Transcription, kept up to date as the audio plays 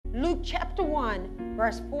Luke chapter 1,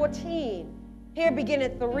 verse 14. Here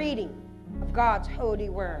beginneth the reading of God's holy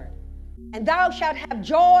word. And thou shalt have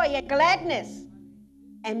joy and gladness,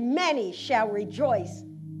 and many shall rejoice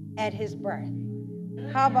at his birth.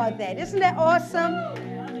 How about that? Isn't that awesome?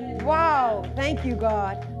 Wow. Thank you,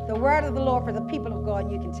 God. The word of the Lord for the people of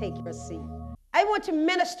God. You can take your seat. I want to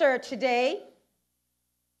minister today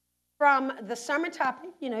from the sermon topic,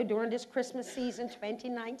 during this Christmas season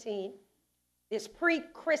 2019. This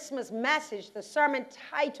pre-Christmas message, the sermon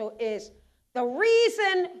title is The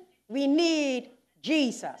Reason We Need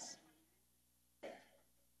Jesus.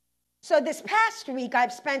 So this past week,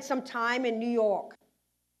 I've spent some time in New York.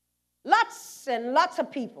 Lots and lots of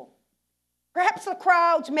people. Perhaps the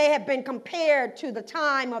crowds may have been compared to the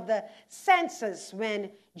time of the census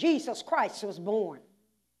when Jesus Christ was born.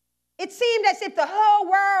 It seemed as if the whole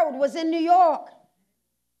world was in New York.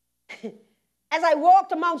 As I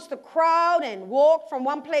walked amongst the crowd and walked from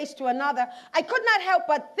one place to another, I could not help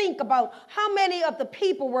but think about how many of the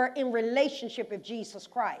people were in relationship with Jesus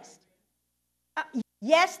Christ.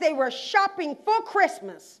 Yes, they were shopping for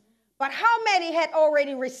Christmas, but how many had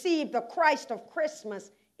already received the Christ of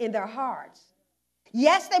Christmas in their hearts?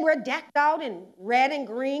 Yes, they were decked out in red and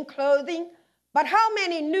green clothing, but how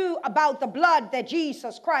many knew about the blood that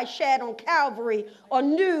Jesus Christ shed on Calvary, or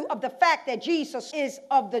knew of the fact that Jesus is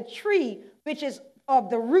of the tree, which is of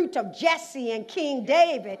the root of Jesse and King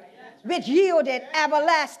David, which yielded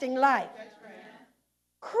everlasting life?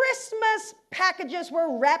 Christmas packages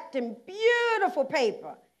were wrapped in beautiful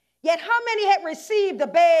paper. Yet how many had received the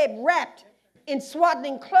babe wrapped in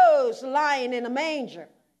swaddling clothes lying in a manger?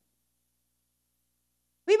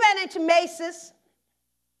 We went into Macy's,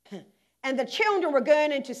 and the children were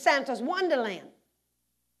going into Santa's Wonderland.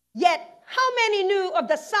 Yet how many knew of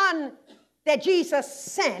the son that Jesus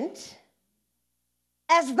sent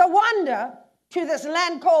as the wonder to this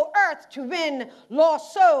land called earth to win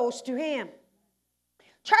lost souls to him?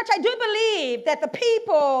 Church, I do believe that the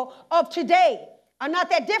people of today are not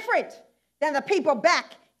that different than the people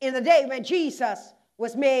back in the day when Jesus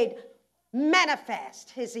was made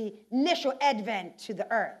manifest, his initial advent to the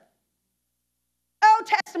earth. Old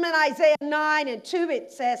Testament Isaiah 9:2,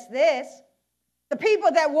 it says this: the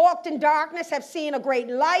people that walked in darkness have seen a great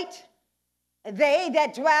light. They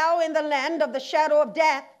that dwell in the land of the shadow of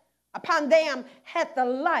death, upon them hath the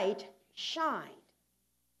light shined.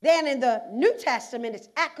 Then in the New Testament, it's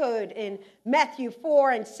echoed in Matthew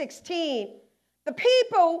 4:16. The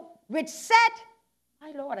people which sat,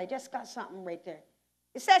 my Lord, I just got something right there.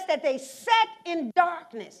 It says that they sat in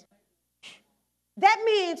darkness. That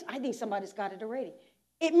means, I think somebody's got it already.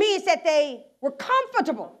 It means that they were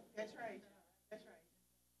comfortable. That's right. That's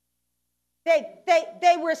right.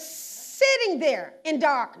 They were sitting there in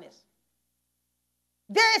darkness.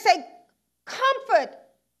 There is a comfort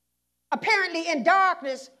apparently in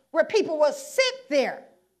darkness where people will sit there.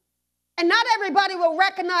 And not everybody will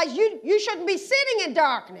recognize you shouldn't be sitting in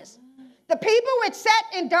darkness. The people which sat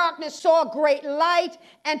in darkness saw great light,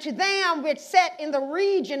 and to them which sat in the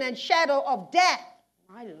region and shadow of death,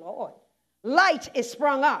 my Lord, light is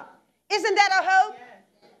sprung up. Isn't that a hope?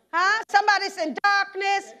 Huh? Somebody's in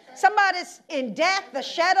darkness, somebody's in death, the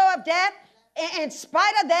shadow of death. In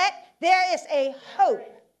spite of that, there is a hope.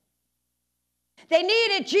 They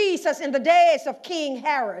needed Jesus in the days of King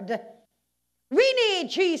Herod. We need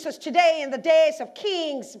Jesus today in the days of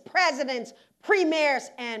kings, presidents, premiers,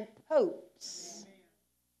 and popes.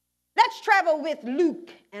 Let's travel with Luke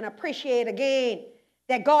and appreciate again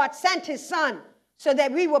that God sent his son so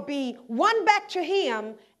that we will be won back to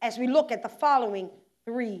him as we look at the following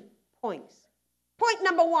 3 points. Point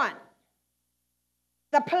number 1,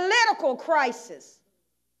 the political crisis.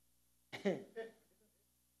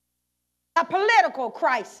 A political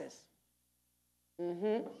crisis.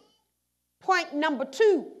 Point number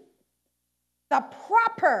 2, the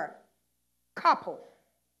proper couple.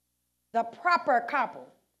 The proper couple.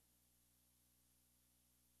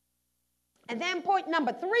 And then point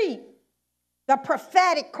number 3, the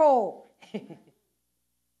prophetic call.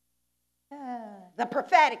 The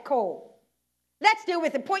prophetic call. Let's deal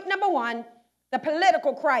with it. Point number 1, the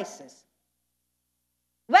political crisis.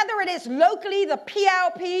 Whether it is locally the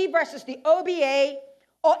PLP versus the OBA,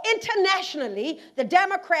 or internationally, the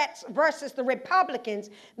Democrats versus the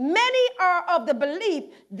Republicans, many are of the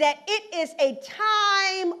belief that it is a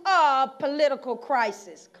time of political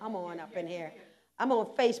crisis. Come on up in here. I'm on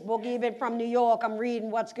Facebook, even from New York. I'm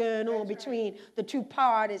reading what's going on between the two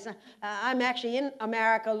parties. I'm actually in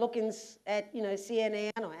America looking at,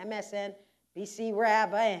 CNN or MSNBC,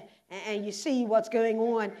 wherever, and you see what's going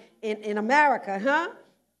on in America, huh?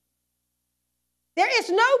 There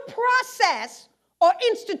is no process or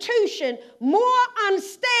institution more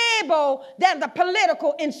unstable than the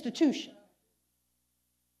political institution.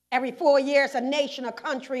 Every 4 years, a nation, a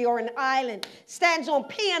country, or an island stands on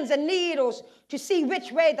pins and needles to see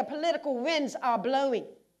which way the political winds are blowing.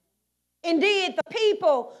 Indeed, the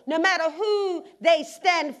people, no matter who they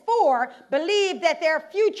stand for, believe that their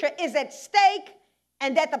future is at stake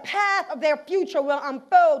and that the path of their future will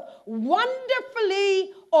unfold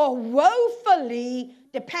wonderfully or woefully,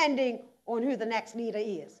 depending on who the next leader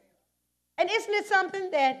is. And isn't it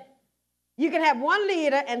something that you can have one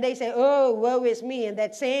leader and they say, oh, woe is me. And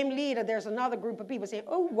that same leader, there's another group of people saying,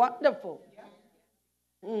 oh, wonderful.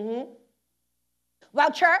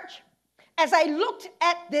 Well, church, as I looked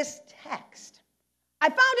at this text, I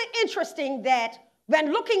found it interesting that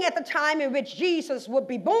when looking at the time in which Jesus would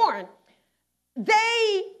be born,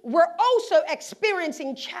 they were also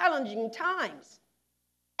experiencing challenging times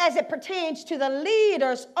as it pertains to the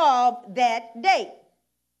leaders of that day.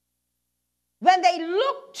 When they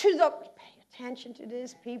look to the, pay attention to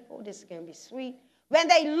this, people, this is going to be sweet. When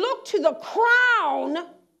they look to the crown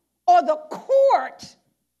or the court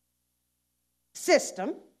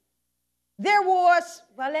system, there was,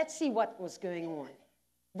 well, let's see what was going on.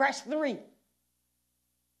 Verse 3.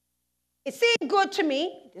 It seemed good to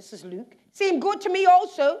me, this is Luke, seemed good to me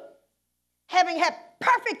also, having had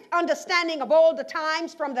perfect understanding of all the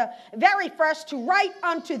times from the very first, to write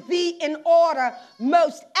unto thee in order,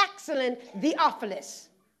 most excellent Theophilus.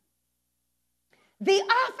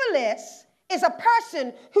 Theophilus is a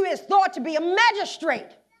person who is thought to be a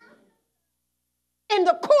magistrate in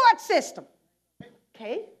the court system.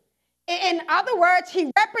 Okay? In other words,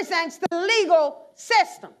 he represents the legal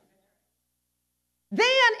system. Then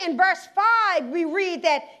in verse 5, we read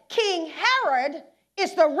that King Herod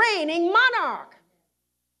is the reigning monarch,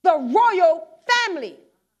 the royal family.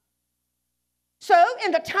 So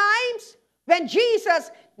in the times when Jesus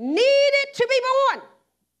needed to be born,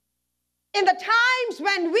 in the times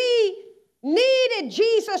when we needed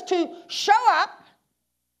Jesus to show up,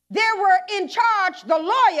 there were in charge the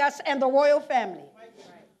lawyers and the royal family.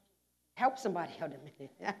 Help somebody out a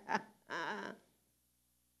minute.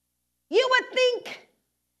 You would think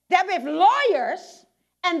that with lawyers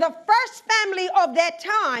and the first family of that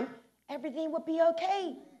time, everything would be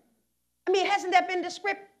okay. I mean, hasn't that been the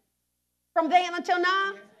script from then until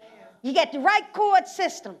now? You get the right court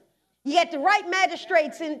system. You get the right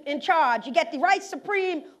magistrates in charge. You get the right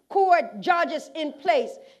Supreme Court judges in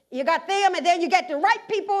place. You got them, and then you get the right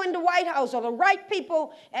people in the White House or the right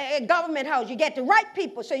people in government house. You get the right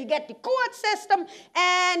people. So you get the court system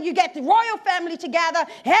and you get the royal family together.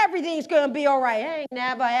 Everything's going to be all right. Ain't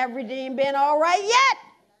never everything been all right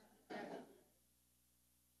yet.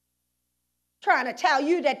 Trying to tell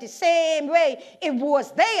you that the same way it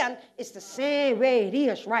was then, it's the same way it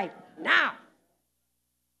is right now.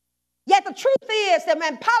 Yet the truth is that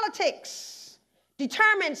when politics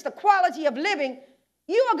determines the quality of living,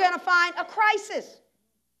 you are going to find a crisis.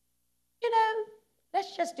 You know,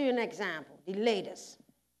 let's just do an example. The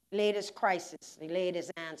latest crisis, the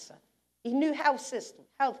latest answer. The new health system,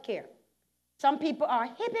 health care. Some people are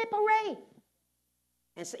hip, hip, hooray.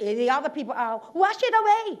 And so the other people are, wash it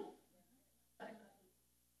away.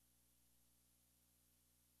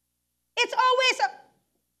 It's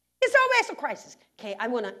always a crisis. Okay, I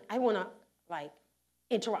wanna like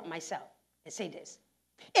interrupt myself and say this.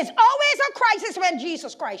 It's always a crisis when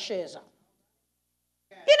Jesus Christ shows up.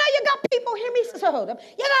 You know, you got people, hear me, so hold up.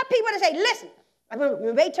 You got people that say, listen, I'm going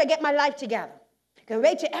to wait till I get my life together. I'm going to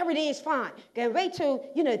wait till everything is fine. I'm going to wait till,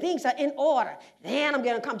 things are in order. Then I'm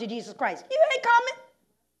going to come to Jesus Christ. You ain't coming.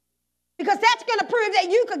 Because that's going to prove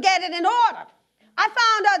that you could get it in order. I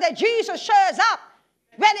found out that Jesus shows up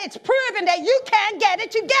when it's proven that you can't get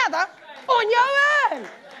it together on your own.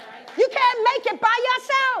 You can't make it by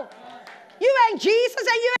yourself. You ain't Jesus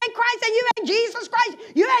and you ain't Christ and you ain't Jesus Christ.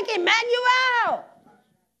 You ain't Emmanuel.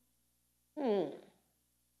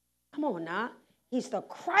 Come on now. He's the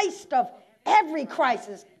Christ of every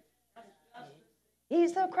crisis.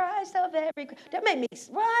 He's the Christ of every crisis. That made me,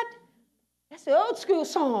 what? That's the old school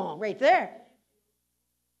song right there.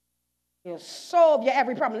 He'll solve your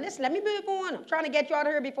every problem. Listen, let me move on. I'm trying to get you out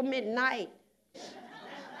of here before midnight.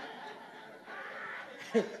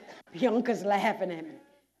 Bianca's laughing at me.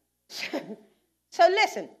 So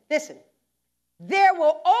listen. There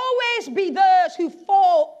will always be those who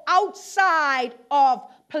fall outside of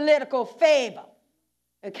political favor.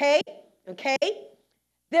 Okay?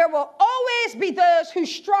 There will always be those who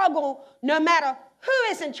struggle no matter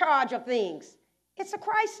who is in charge of things. It's a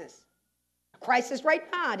crisis. A crisis right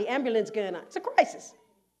now. The ambulance going on. It's a crisis.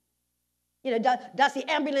 Does the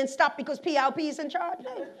ambulance stop because PLP is in charge?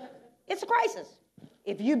 No. It's a crisis.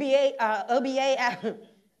 if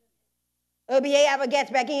OBA ever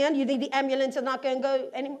gets back in, you think the ambulance is not going to go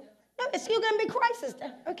anymore? No, it's still going to be crisis.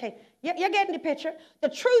 Okay, you're getting the picture. The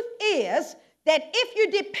truth is that if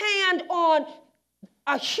you depend on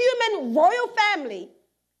a human royal family,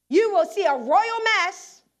 you will see a royal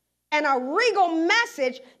mess and a regal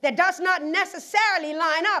message that does not necessarily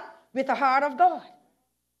line up with the heart of God.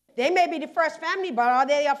 They may be the first family, but are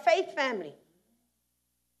they a faith family?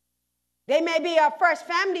 They may be a first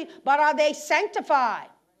family, but are they sanctified?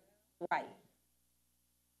 Right.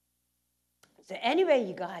 So anyway,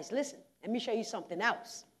 you guys, listen, let me show you something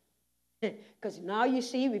else. Because now you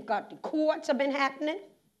see we've got the courts have been happening.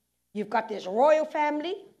 You've got this royal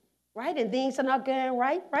family, right? And things are not going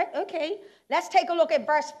right, right? Okay, let's take a look at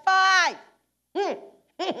verse 5.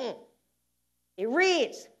 It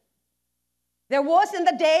reads, there was in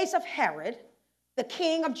the days of Herod, the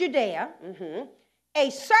king of Judea, a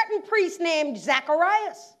certain priest named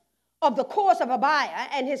Zacharias of the course of Abiah,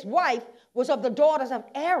 and his wife was of the daughters of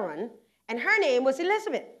Aaron, and her name was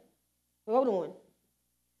Elizabeth. Hold on.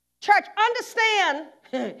 Church, understand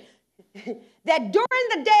that during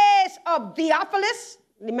the days of Theophilus,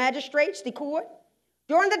 the magistrates, the court,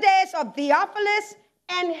 during the days of Theophilus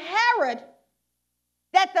and Herod,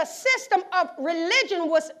 that the system of religion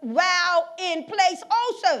was well in place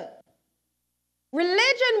also.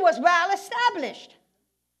 Religion was well established.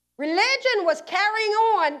 Religion was carrying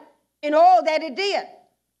on in all that it did.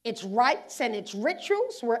 Its rites and its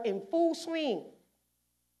rituals were in full swing.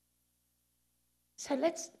 So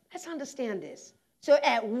let's understand this. So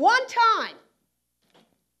at one time,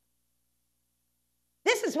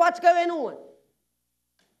 this is what's going on.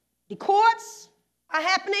 The courts are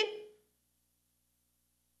happening.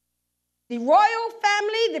 The royal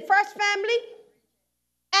family, the first family,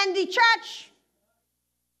 and the church.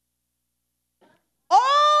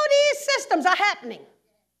 All these systems are happening.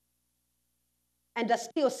 And they're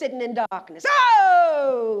still sitting in darkness.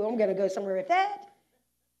 Oh, I'm going to go somewhere with that.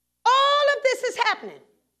 All of this is happening.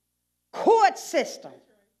 Court system,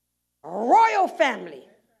 royal family,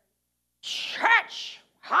 church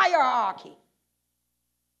hierarchy.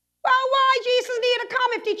 Well, why Jesus need to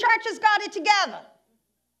come if the church has got it together?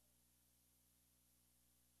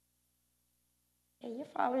 Hey, you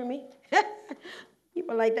following me?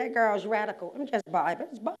 People like that girl's radical. I'm just Bible.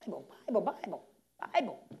 It's Bible, Bible, Bible,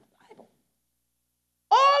 Bible, Bible.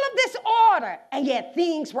 All of this order, and yet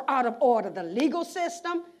things were out of order. The legal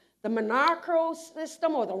system, the monarchical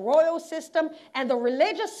system or the royal system, and the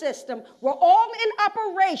religious system were all in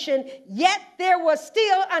operation, yet there was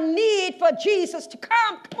still a need for Jesus to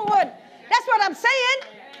come. Come on. That's what I'm saying.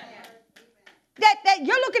 That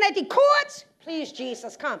you're looking at the courts, please,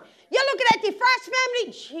 Jesus, come. You're looking at the first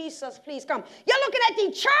family, Jesus, please come. You're looking at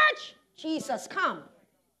the church, Jesus, come.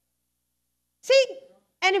 See?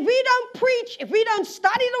 And if we don't preach, if we don't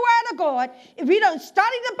study the Word of God, if we don't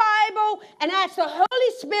study the Bible and ask the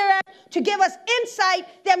Holy Spirit to give us insight,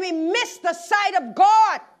 then we miss the sight of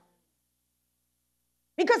God.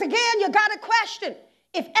 Because again, you got to question,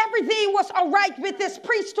 if everything was all right with this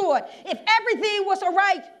priesthood, if everything was all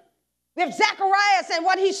right with Zacharias and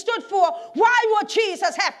what he stood for, why would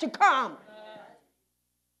Jesus have to come?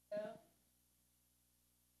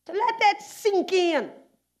 So let that sink in.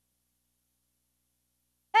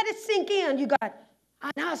 Let it sink in. You got,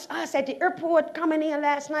 I was at the airport coming in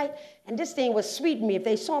last night, and this thing was sweet to me. If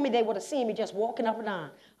they saw me, they would have seen me just walking up and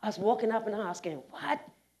down. I was walking up and down, asking, what?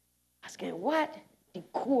 Asking, what? The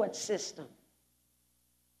court system,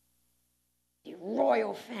 the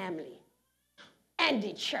royal family, and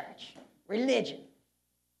the church, religion.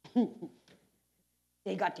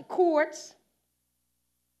 They got the courts.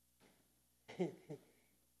 You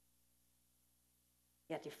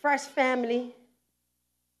got the first family.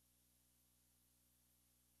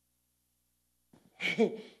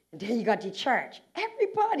 And then you got the church.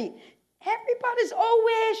 Everybody's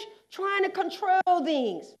always trying to control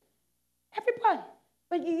things. Everybody.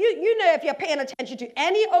 But you know, if you're paying attention to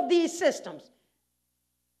any of these systems,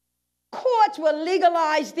 courts will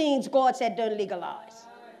legalize things God said don't legalize.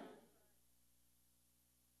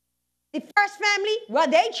 The first family, well,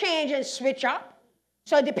 they change and switch up.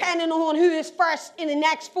 So depending on who is first in the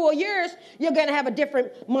next 4 years, you're going to have a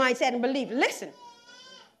different mindset and belief. Listen.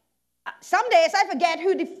 Some days I forget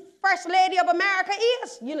who the First Lady of America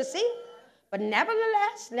is, you see. But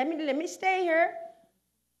nevertheless, let me stay here.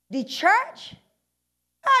 The church,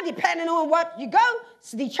 depending on what you go,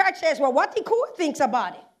 so the church says, well, what the court thinks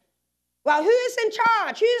about it. Well, who is in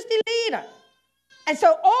charge? Who is the leader? And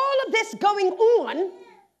so all of this going on,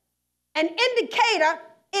 an indicator,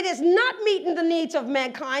 it is not meeting the needs of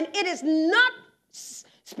mankind. It is not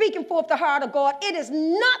speaking forth the heart of God. It is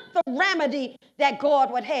not the remedy that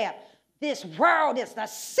God would have. This world is the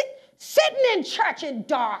sitting in church in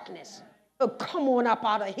darkness. Oh, come on up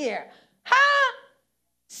out of here. Huh?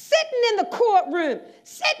 Sitting in the courtroom,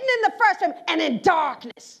 sitting in the first room, and in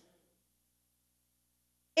darkness.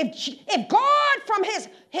 If God from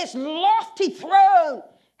his lofty throne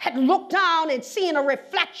had looked down and seen a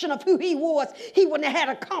reflection of who he was, he wouldn't have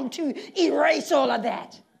had to come to erase all of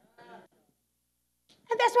that.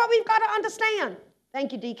 And that's what we've got to understand.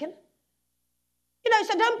 Thank you, Deacon. You know,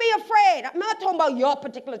 so don't be afraid. I'm not talking about your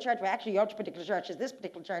particular church. Well, actually, your particular church is this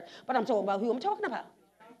particular church, but I'm talking about who I'm talking about.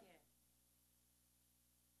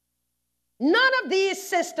 None of these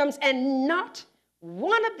systems, and not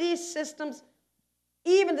one of these systems,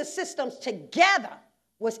 even the systems together,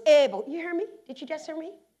 was able. You hear me? Did you just hear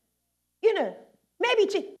me? You know, maybe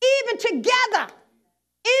even together,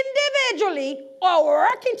 individually or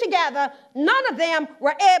working together, none of them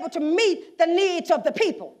were able to meet the needs of the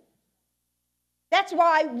people. That's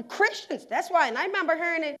why Christians, and I remember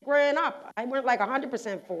hearing it growing up. I weren't like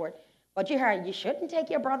 100% for it, but you heard, you shouldn't take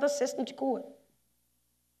your brother's sister to court.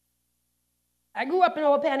 I grew up in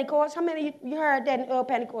Old Pentecost. How many of you heard that in Old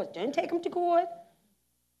Pentecost? Don't take them to court.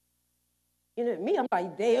 You know me, I'm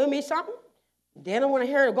like, they owe me something. They don't want to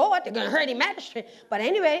hear God. They're going to hurt the magistrate. But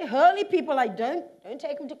anyway, holy people like, don't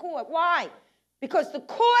take them to court. Why? Because the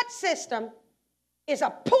court system is a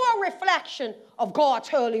poor reflection of God's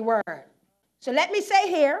holy word. So let me say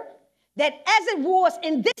here that as it was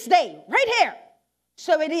in this day, right here,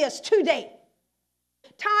 so it is today.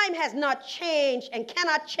 Time has not changed and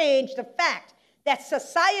cannot change the fact that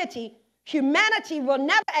humanity will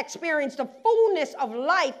never experience the fullness of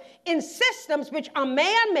life in systems which are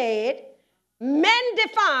man-made,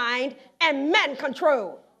 men-defined, and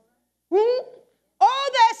men-controlled. All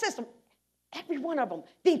their systems, every one of them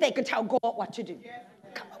think they can tell God what to do.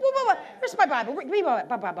 Come on, where's my Bible? Read my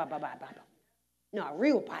Bible. No, a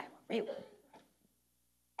real Bible, real.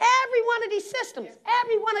 Every one of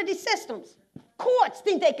these systems, courts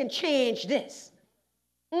think they can change this.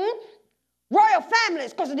 Royal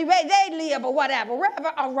families, because of the way they live or whatever,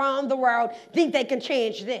 wherever around the world, think they can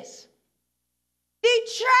change this. The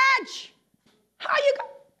church, how you got,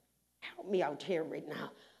 help me out here right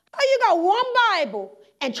now. How you got one Bible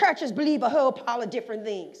and churches believe a whole pile of different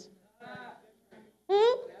things?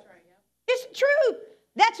 It's true.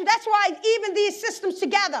 That's why even these systems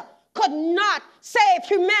together could not save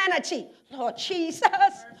humanity. Lord Jesus.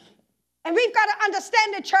 And we've got to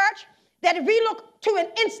understand the church that if we look to an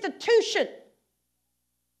institution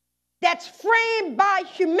that's framed by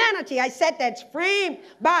humanity, I said that's framed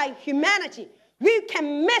by humanity, we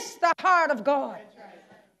can miss the heart of God.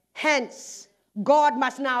 Hence, God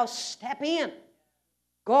must now step in.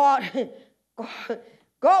 God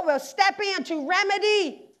will step in to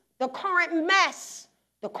remedy the current mess,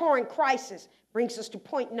 the current crisis. Brings us to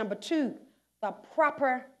point number 2, the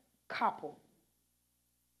proper couple.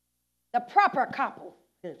 The proper couple.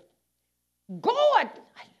 God,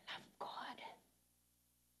 I love God.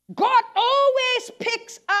 God always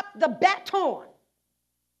picks up the baton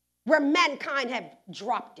where mankind have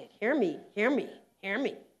dropped it. Hear me.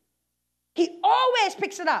 He always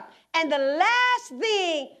picks it up. And the last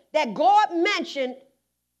thing that God mentioned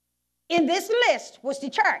in this list was the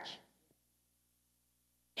church.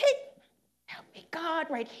 Help me, God,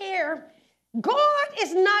 right here. God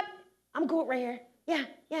is not, I'm good right here.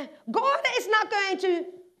 Yeah. God is not going to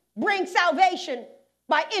bring salvation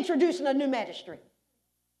by introducing a new magistrate.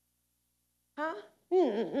 Huh?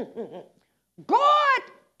 God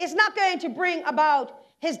is not going to bring about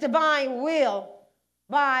his divine will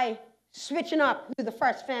by switching up who the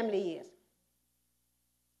first family is.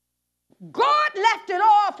 God left it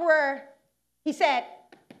off where he said,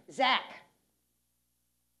 Zach.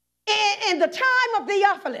 In the time of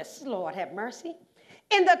Theophilus, Lord have mercy,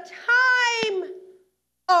 in the time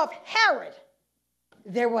of Herod,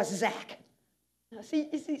 there was Zach. Now, see,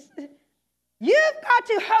 you've got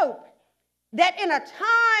to hope that in a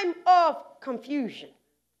time of confusion,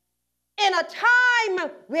 in a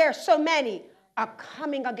time where so many are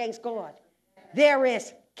coming against God, there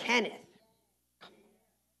is Kenneth.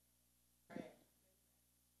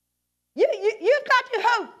 You've got to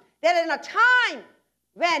hope that in a time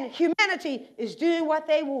when humanity is doing what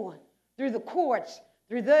they want through the courts,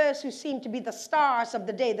 through those who seem to be the stars of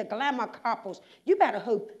the day, the glamour couples, you better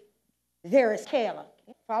hope there is Kayla.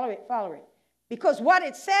 Follow it. Because what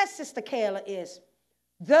it says, Sister Kayla, is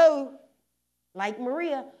though, like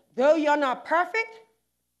Maria, though you're not perfect,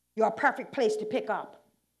 you're a perfect place to pick up.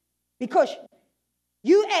 Because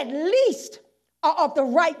you at least are of the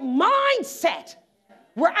right mindset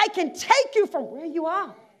where I can take you from where you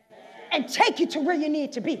are and take you to where you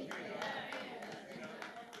need to be.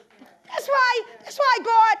 That's why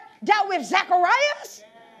God dealt with Zacharias.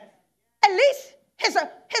 At least he's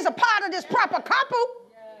a part of this proper couple.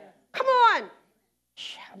 Come on.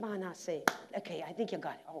 Okay, I think you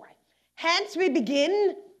got it. All right. Hence, we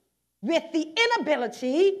begin with the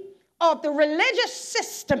inability of the religious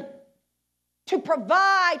system to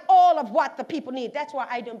provide all of what the people need. That's why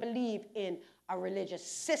I don't believe in a religious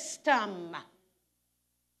system.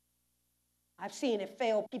 I've seen it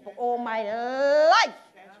fail people all my life.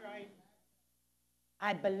 That's right.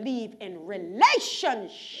 I believe in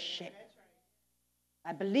relationship.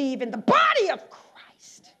 I believe in the body of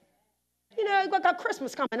Christ. You know, we've got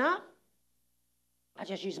Christmas coming up. I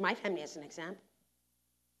just use my family as an example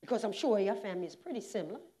because I'm sure your family is pretty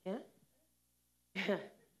similar. Yeah.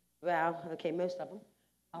 Well, okay, most of them.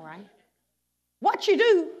 All right. What you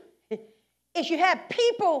do is you have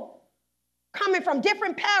people coming from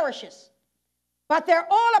different parishes, but they're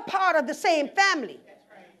all a part of the same family.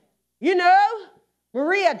 You know,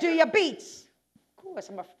 Maria, do your beats. Of course,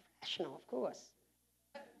 I'm a professional, of course.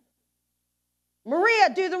 Maria,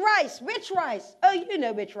 do the rice. Which rice? Oh, you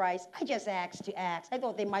know which rice. I just asked to ask. I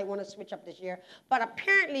thought they might want to switch up this year. But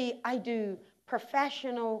apparently, I do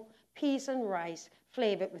professional peas and rice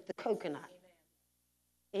flavored with the coconut.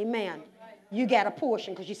 Amen. You got a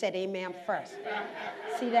portion because you said amen first.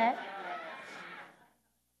 See that?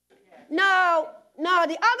 No,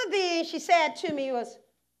 the other thing she said to me was,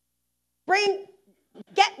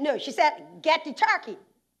 she said, get the turkey.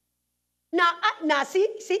 Now, see,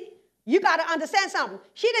 you got to understand something.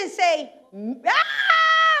 She didn't say,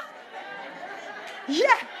 ah!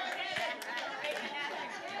 Yeah.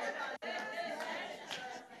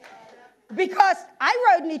 Because I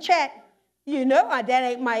wrote in the chat, you know, that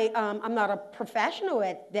ain't my, I'm not a professional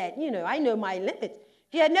at that, you know, I know my limits.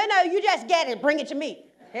 She said, no, you just get it, bring it to me.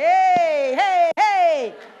 Hey.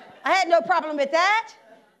 I had no problem with that.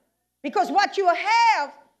 Because what you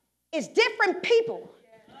have is different people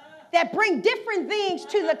that bring different things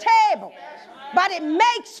to the table. But it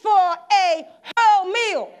makes for a whole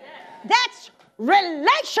meal. That's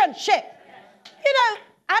relationship. You know,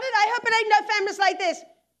 I hope it ain't no families like this.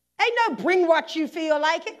 Ain't no bring what you feel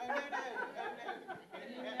like it.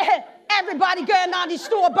 Everybody going down the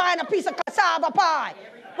store buying a piece of cassava pie.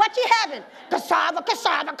 What you having? Cassava.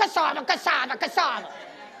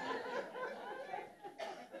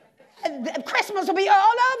 Christmas will be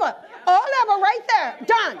all over right there,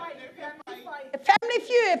 done. Family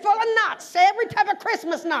Feud, full of nuts, every type of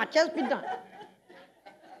Christmas nut, just be done.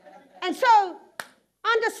 And so,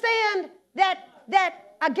 understand that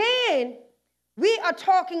again, we are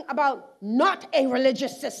talking about not a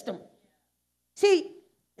religious system. See,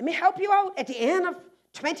 let me help you out at the end of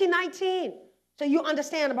 2019 so you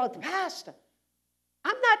understand about the pastor.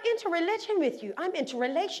 I'm not into religion with you. I'm into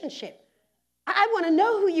relationship. I want to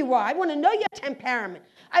know who you are. I want to know your temperament.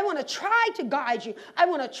 I want to try to guide you. I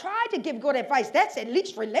want to try to give good advice. That's at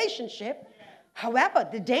least relationship. However,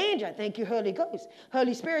 the danger, thank you, Holy Ghost.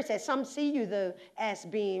 Holy Spirit says some see you, though, as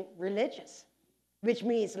being religious, which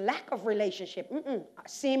means lack of relationship.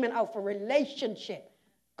 Seeming out for relationship.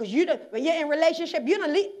 Because when you're in relationship, you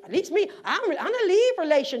don't leave, at least me, I don't leave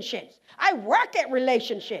relationships. I work at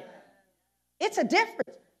relationship. It's a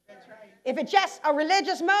difference. If it's just a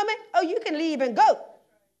religious moment, you can leave and go.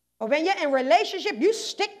 But when you're in relationship, you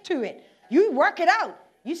stick to it. You work it out.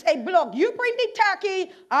 You say, look, you bring the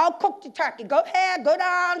turkey, I'll cook the turkey. Go ahead, go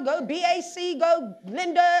down, go BAC, go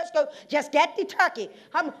Linda's, go, just get the turkey.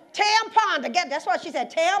 Tampon, that's what she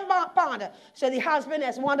said, tampon. So the husband,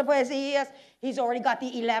 as wonderful as he is, he's already got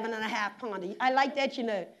the 11.5 pounder. I like that, you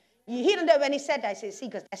know. He didn't know when he said that. I said, see,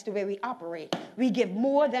 because that's the way we operate. We give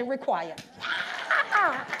more than required.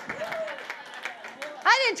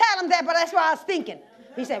 I didn't tell him that, but that's what I was thinking.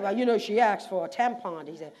 He said, well, you know, she asked for a tampon.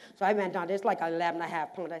 He said, so I went down, there's like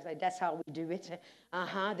 11.5 pounds. I said, that's how we do it.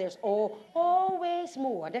 There's always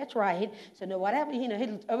more. That's right. So no, whatever, you know,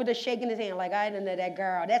 he's over there shaking his hand like, I didn't know that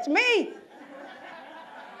girl. That's me.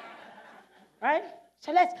 Right?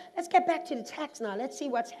 So let's get back to the text now. Let's see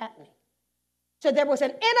what's happening. So there was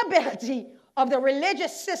an inability of the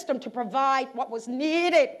religious system to provide what was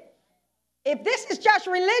needed. If this is just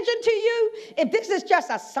religion to you, if this is just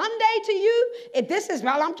a Sunday to you, if this is,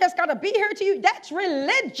 well, I'm just going to be here to you, that's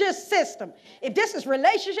religious system. If this is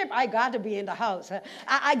relationship, I got to be in the house.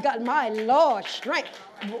 I got my Lord strength.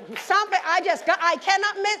 Something I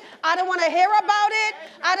cannot miss. I don't want to hear about it.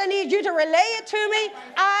 I don't need you to relay it to me.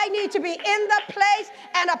 I need to be in the place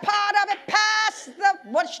and a part of it. Pass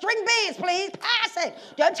the string beans, please. Pass it.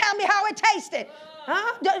 Don't tell me how it tasted.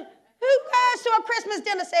 Huh? Who goes to a Christmas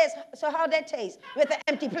dinner says, so how'd that taste? With an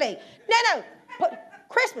empty plate. No. But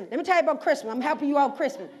Christmas, let me tell you about Christmas. I'm helping you out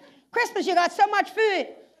Christmas. Christmas, you got so much food.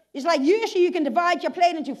 It's like usually you can divide your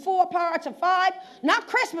plate into 4 parts or 5. Not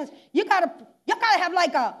Christmas. You gotta have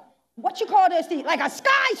like a, what you call this thing? Like a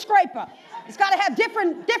skyscraper. It's gotta have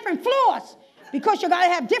different floors because you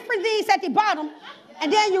gotta have different things at the bottom.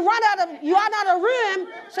 And then you run out of room,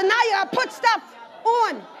 so now you gotta put stuff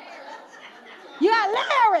on. You gotta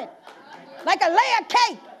layer it like a layered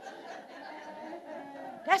cake.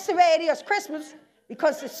 That's the way it is Christmas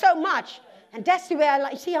because there's so much. And that's the way I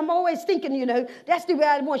like. See, I'm always thinking, that's the way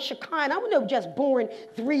I want Shekinah. I don't know just boring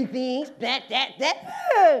 3 things, that.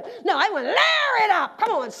 No, I want to layer it up.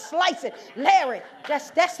 Come on, slice it, layer it.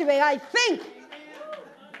 That's the way I think.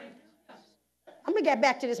 I'm going to get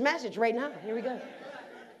back to this message right now. Here we go.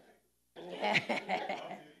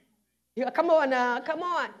 Yeah, come on now, come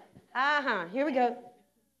on. Here we go.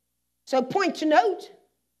 So point to note,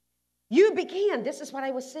 you begin. This is what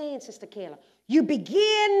I was saying, Sister Kayla. You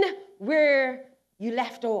begin where you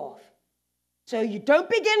left off. So you don't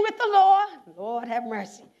begin with the law. Lord have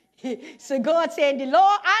mercy. So God said, the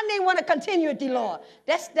law, I didn't want to continue with the law.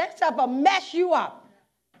 That's up to mess you up.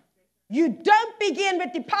 You don't begin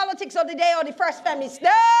with the politics of the day or the first families.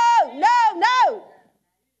 No.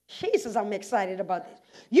 Jesus, I'm excited about this.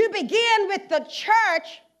 You begin with the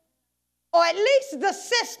church, or at least the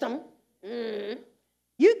system.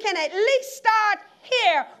 You can at least start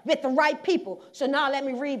here with the right people. So now let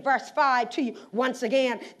me read verse 5 to you once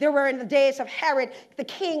again. There were in the days of Herod, the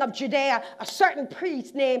king of Judea, a certain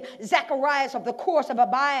priest named Zacharias of the course of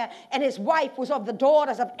Abiah, and his wife was of the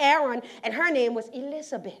daughters of Aaron, and her name was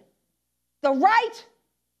Elizabeth. The right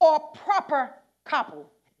or proper couple.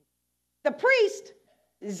 The priest,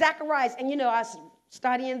 Zacharias, and I was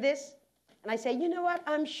studying this, and I said, you know what?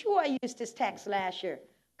 I'm sure I used this text last year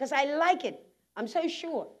because I like it. I'm so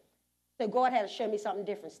sure. So God had to show me something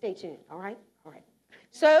different. Stay tuned, all right? All right.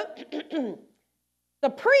 So the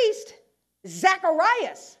priest,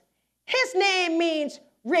 Zacharias, his name means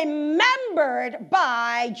remembered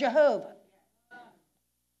by Jehovah.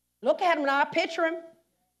 Look at him now, picture him.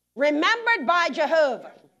 Remembered by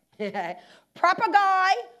Jehovah. Proper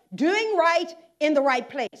guy, doing right in the right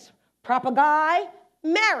place. Proper guy,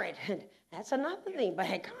 married. That's another thing, but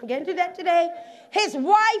I can't get into that today. His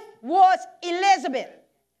wife was Elizabeth.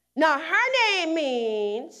 Now, her name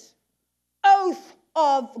means oath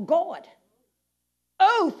of God.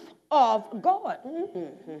 Oath of God.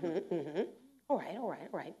 All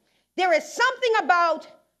right. There is something about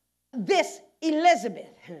this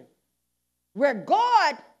Elizabeth where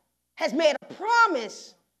God has made a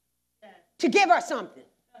promise to give her something.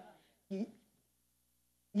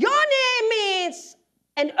 Your name means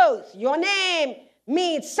an oath. Your name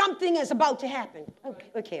means something is about to happen.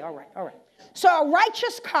 Okay, all right. So a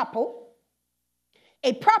righteous couple,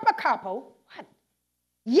 a proper couple,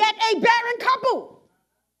 yet a barren couple.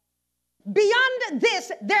 Beyond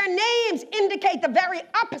this, their names indicate the very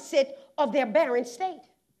opposite of their barren state.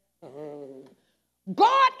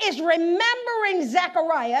 God is remembering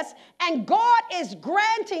Zacharias, and God is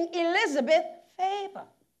granting Elizabeth favor.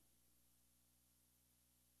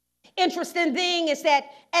 Interesting thing is that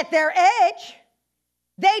at their age,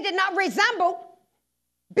 they did not resemble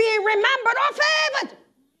being remembered or favored.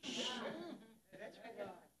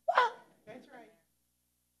 Well, that's right.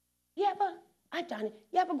 I've done it.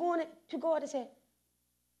 You ever gone to God and said,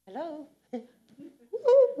 hello?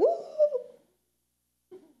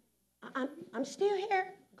 I'm still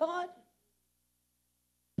here, God.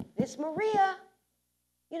 This Maria,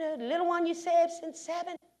 the little one you saved since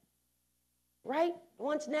 7, right? The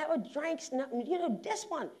one's never drinks, nothing. This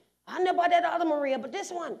one. I don't know about that other Maria, but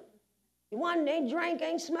this one. The one ain't drink,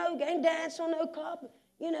 ain't smoke, ain't dance on no club,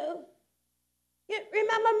 You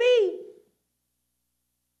remember me?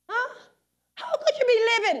 Huh? How could you be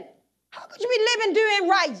living? How could you be living doing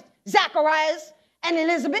right, Zacharias and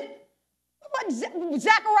Elizabeth? What,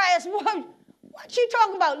 Zacharias, what you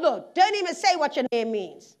talking about? Look, don't even say what your name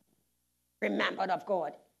means. Remembered of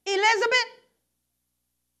God. Elizabeth,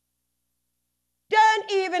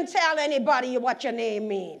 don't even tell anybody what your name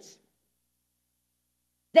means.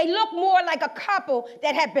 They look more like a couple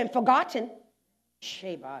that had been forgotten.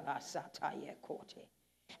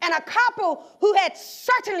 And a couple who had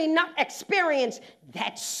certainly not experienced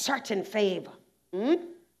that certain favor.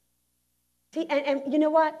 See, and you know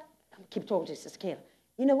what? I'm keep talking to Sister Kayla.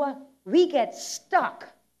 You know what? We get stuck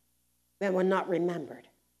when we're not remembered.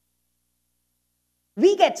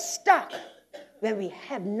 We get stuck when we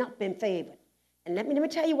have not been favored. And let me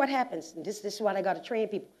tell you what happens. And this is what I got to train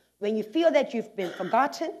people. When you feel that you've been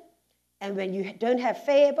forgotten and when you don't have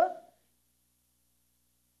favor,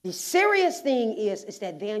 The serious thing is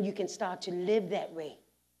that then you can start to live that way.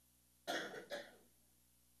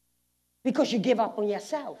 Because you give up on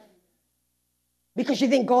yourself. Because you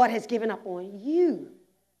think God has given up on you.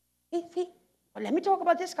 Well, let me talk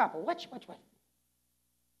about this couple. Watch.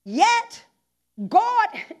 Yet, God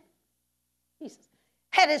Jesus,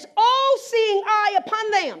 had his all-seeing eye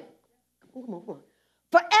upon them. Come on.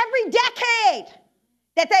 For every decade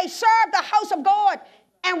that they served the house of God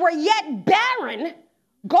and were yet barren,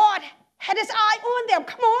 God had his eye on them.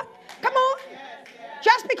 Come on.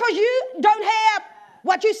 Just because you don't have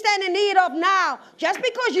what you stand in need of now, just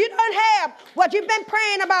because you don't have what you've been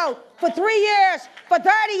praying about for 3 years, for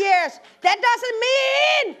 30 years, that doesn't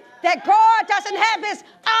mean that God doesn't have his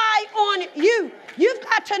eye on you. You've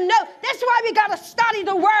got to know. That's why we got to study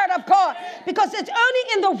the Word of God, because it's only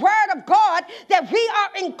in the Word of God that we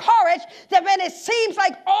are encouraged, that when it seems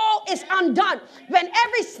like all is undone, when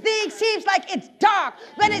everything seems like it's dark,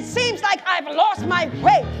 when it seems like I've lost my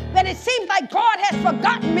way, when it seems like God has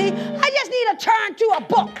forgotten me, I just need to turn to a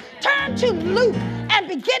book, turn to Luke, and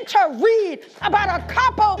begin to read about a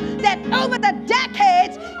couple that over the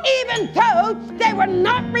decades, even though they were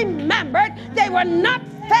not remembered, they were not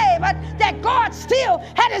favored, that God still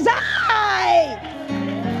had his eye.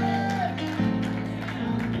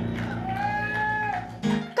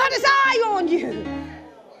 Got his eye on you.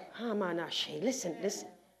 Listen.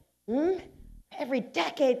 Every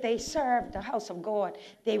decade they served the house of God,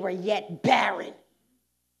 they were yet barren.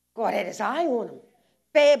 God had his eye on them.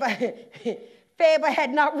 Favor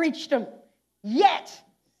had not reached them yet.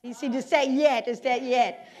 You see, to say yet is that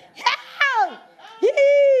yet.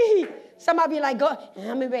 Yeah. Some of you like, God,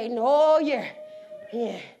 I've been waiting all year.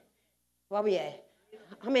 Yeah. What we at?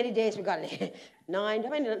 How many days we got left? 9. How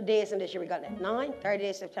many days in this year we got left? 9? 30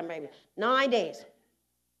 days, September, 9 days.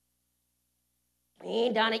 We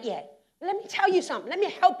ain't done it yet. But let me tell you something. Let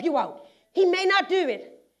me help you out. He may not do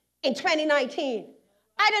it in 2019.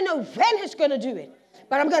 I don't know when he's going to do it.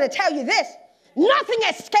 But I'm going to tell you this. Nothing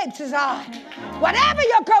escapes his eye. Whatever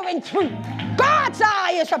you're going through, God's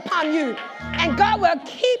eye is upon you. And God will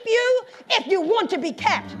keep you if you want to be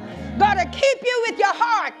kept. God will keep you with your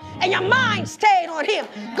heart and your mind stayed on him.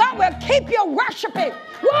 God will keep you worshiping.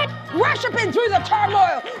 What? Worshiping through the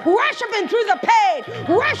turmoil. Worshiping through the pain.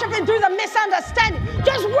 Worshiping through the misunderstanding.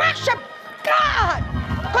 Just worship God,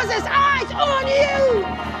 because his eye's on you.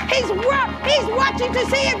 He's watching to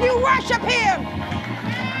see if you worship him.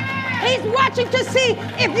 He's watching to see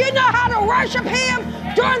if you know how to worship him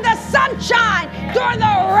during the sunshine, during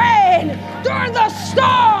the rain, during the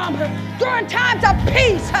storm, during times of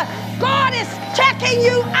peace. God is checking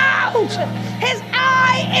you out. His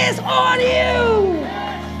eye is on you.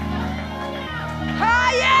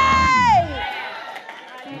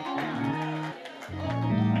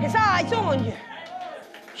 His eye's on you.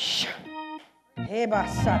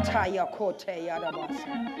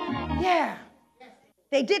 Yeah.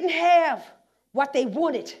 They didn't have what they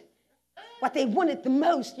wanted the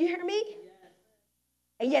most. You hear me?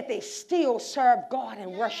 And yet they still serve God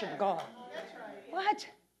and worship God. What?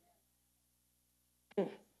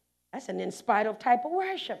 That's an in spite of type of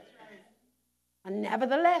worship. A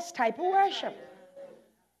nevertheless type of worship.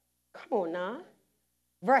 Come on now.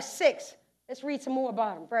 Verse 6. Let's read some more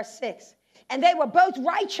about them. Verse 6. And they were both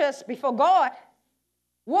righteous before God,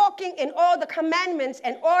 walking in all the commandments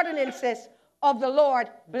and ordinances of the Lord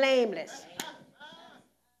blameless.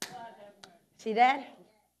 See that?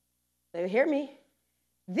 So hear me.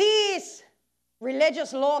 These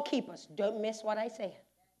religious law keepers, don't miss what I say.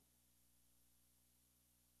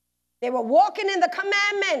 They were walking in the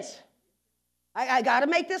commandments. I got to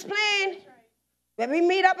make this plain. When we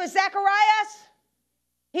meet up with Zacharias,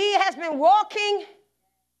 he has been walking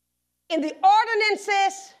in the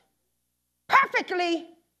ordinances perfectly,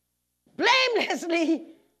 blamelessly.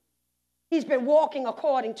 He's been walking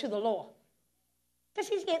according to the law.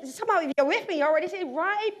 Some of you are with me already say,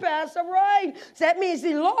 right, Pastor, right. So that means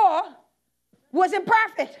the law wasn't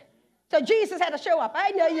perfect. So Jesus had to show up.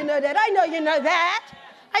 I know you know that. I know you know that.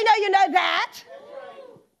 I know you know that.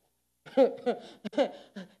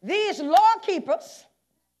 These law keepers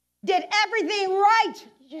did everything right.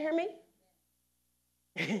 Did you hear me?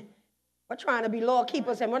 We're trying to be law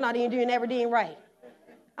keepers and we're not even doing everything right.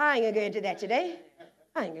 I ain't going to go into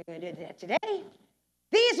that today.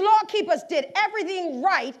 These law keepers did everything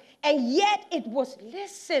right, and yet it was,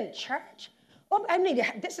 listen, church.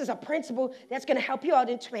 This is a principle that's going to help you out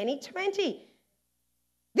in 2020.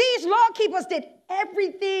 These law keepers did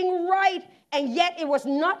everything right, and yet it was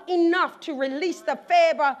not enough to release the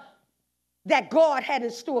favor that God had in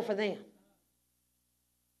store for them.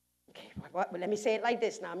 Okay, let me say it like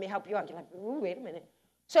this now. Let me help you out. You're like, ooh, wait a minute.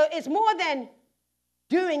 So it's more than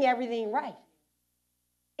doing everything right.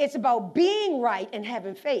 It's about being right and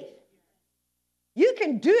having faith. You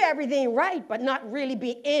can do everything right, but not really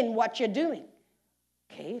be in what you're doing.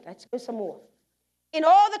 Okay, let's go some more. In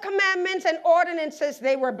all the commandments and ordinances,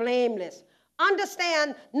 they were blameless.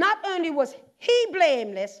 Understand, not only was he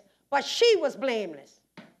blameless, but she was blameless.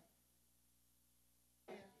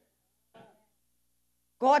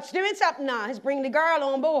 God's doing something now. He's bringing the girl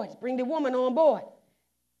on board. He's bringing the woman on board.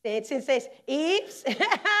 Since they, Eve,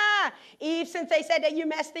 Eve, since they said that you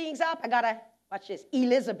messed things up, I got to, watch this,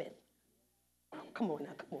 Elizabeth. Oh, come on now,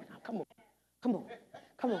 come on now, come on, come on,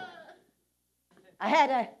 come on. I had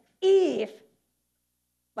a Eve,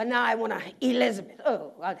 but now I want a Elizabeth.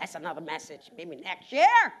 Oh, well, that's another message, maybe next year.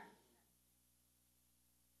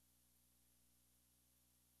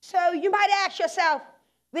 So you might ask yourself,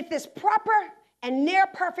 with this proper and near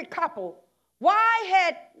perfect couple, why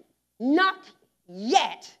had not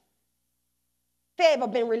yet favor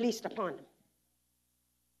been released upon them?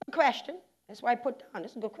 Good question. That's why I put down.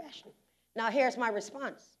 This is a good question. Now here's my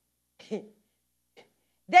response. They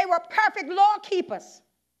were perfect law keepers.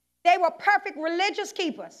 They were perfect religious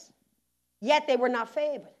keepers, yet they were not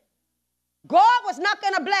favored. God was not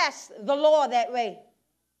going to bless the law that way.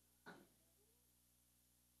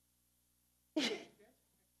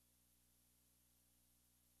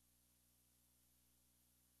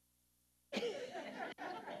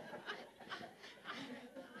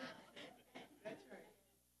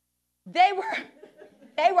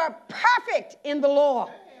 They were perfect in the law.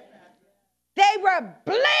 They were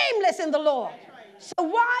blameless in the law. So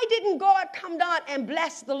why didn't God come down and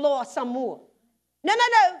bless the law some more? No.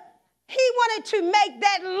 He wanted to make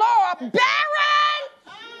that law barren.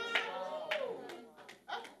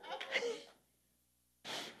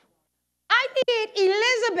 I need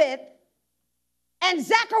Elizabeth and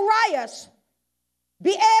Zacharias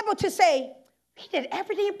be able to say, we did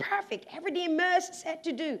everything perfect, everything Moses said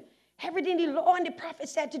to do. Everything the law and the prophet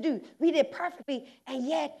said to do, we did perfectly, and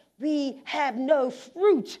yet we have no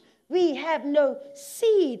fruit. We have no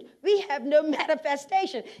seed. We have no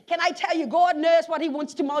manifestation. Can I tell you, God knows what he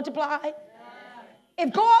wants to multiply? Yeah.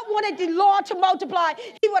 If God wanted the law to multiply,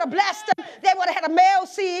 he would have blessed them. They would have had a male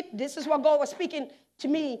seed. This is what God was speaking to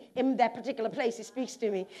me in that particular place. He speaks to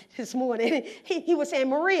me this morning. He was saying,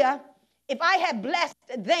 Maria, if I had blessed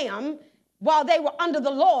them, while they were under the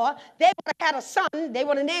law, they would have had a son. They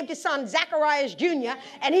would have named his son Zacharias Jr.,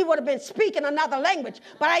 and he would have been speaking another language.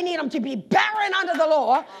 But I need him to be barren under the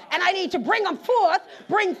law, and I need to bring forth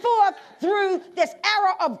through this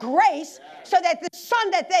era of grace, so that the son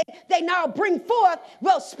that they now bring forth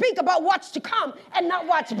will speak about what's to come and not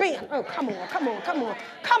what's been. Oh, come on.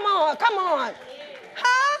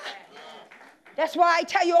 Huh? That's why I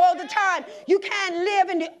tell you all the time, you can't live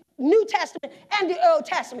in the New Testament and the Old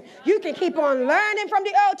Testament. You can keep on learning from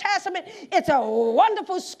the Old Testament. It's a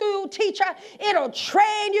wonderful school teacher. It'll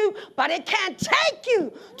train you, but it can't take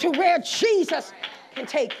you to where Jesus can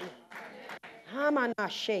take you. I'm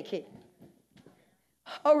not shaking.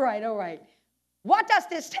 All right. What does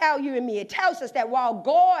this tell you and me? It tells us that while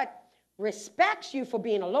God respects you for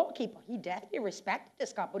being a law keeper, he definitely respected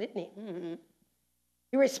this couple, didn't he? Mm-hmm.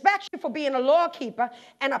 He respects you for being a law keeper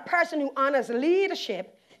and a person who honors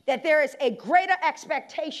leadership, that there is a greater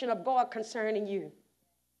expectation of God concerning you.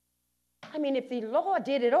 I mean, if the law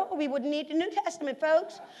did it all, we wouldn't need the New Testament,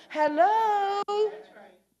 folks. Hello.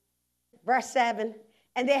 Verse 7,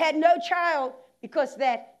 and they had no child because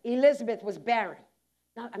that Elizabeth was barren.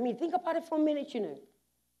 Now, I mean, think about it for a minute, you know.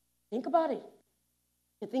 Think about it.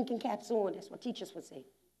 Your thinking caps on. That's what teachers would say.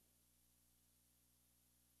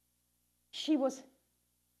 She was,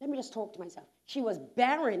 let me just talk to myself. She was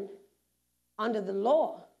barren under the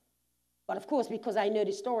law. But of course, because I know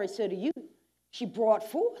the story, so do you. She brought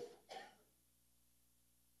forth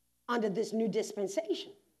under this new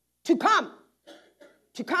dispensation to come.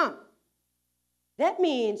 That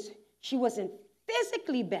means she wasn't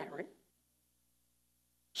physically barren.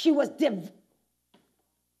 She was say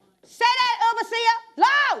that, overseer,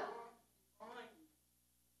 loud.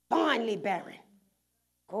 Divinely barren.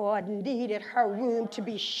 God needed her womb to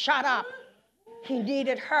be shut up. He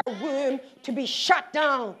needed her womb to be shut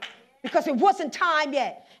down because it wasn't time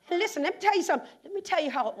yet. And listen, let me tell you something. Let me tell you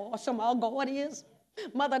how awesome our God is.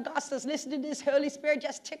 Mother Augusta's listening to this. Holy Spirit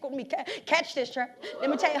just tickled me. Catch this, church. Let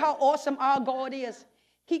me tell you how awesome our God is.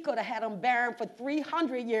 He could have had them barren for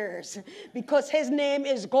 300 years because his name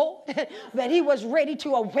is God, that he was ready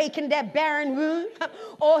to awaken that barren womb.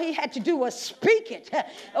 All he had to do was speak it.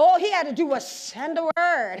 All he had to do was send a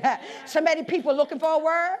word. So many people looking for a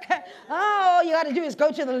word. All you got to do is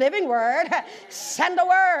go to the living word, send a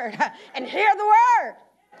word, and hear the word.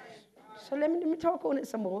 So let me talk on it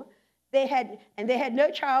some more. They had no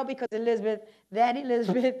child because Elizabeth,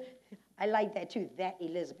 I like that too, that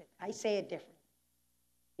Elizabeth. I say it different.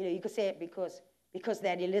 You know, you could say it because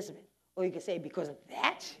that Elizabeth, or you could say it because of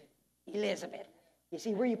that Elizabeth. You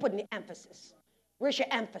see, where are you putting the emphasis? Where's your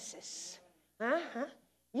emphasis?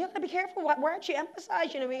 You have to be careful what words you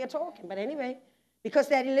emphasize, when you're talking. But anyway, because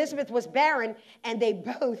that Elizabeth was barren, and they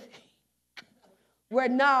both were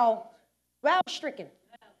now wow-stricken.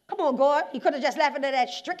 Come on, God. You could have just left it at that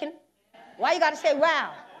stricken. Why you got to say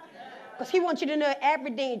wow? Because he wants you to know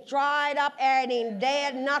everything dried up, everything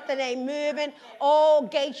dead, nothing ain't moving, all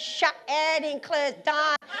gates shut, everything closed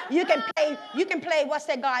down. You can play, what's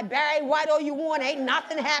that guy, Barry White all you want, ain't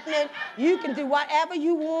nothing happening. You can do whatever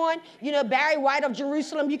you want. You know, Barry White of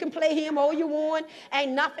Jerusalem, you can play him all you want.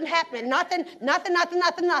 Ain't nothing happening, nothing.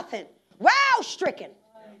 Wow-stricken.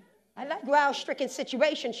 I like wow-stricken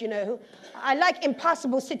situations, I like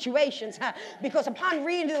impossible situations because upon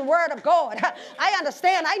reading the word of God, I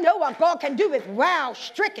understand, I know what God can do with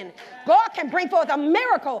wow-stricken. God can bring forth a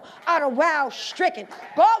miracle out of wow-stricken.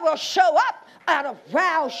 God will show up out of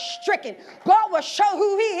wow-stricken. God will show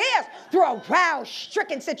who he is through a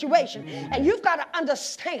wow-stricken situation. And you've got to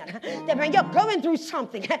understand that when you're going through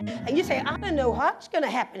something and you say, I don't know what's going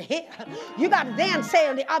to happen here, you got to then say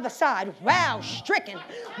on the other side, wow-stricken.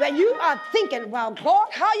 When you are thinking, well, God,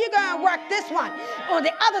 how you going to work this one? On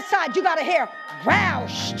the other side, you got to hear,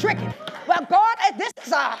 wow-stricken. Well, God, this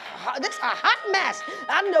is a hot mess.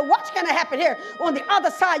 I don't know what's going to happen here. On the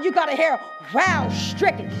other side, you got to hear,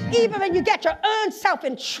 wow-stricken. Even when you get your own self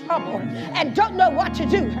in trouble and don't know what to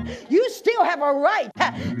do, you still have a right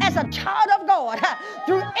as a child of God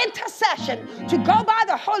through intercession to go by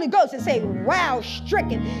the Holy Ghost and say,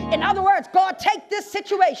 wow-stricken. In other words, God, take this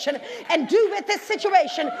situation and do with this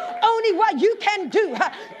situation only what you can do.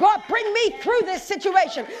 God, bring me through this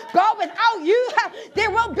situation. God, without you,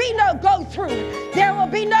 there will be no go through. There will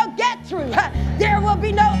be no get through. There will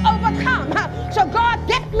be no overcome. So God,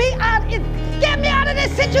 get me out of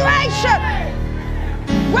this situation.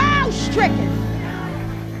 Wow-stricken.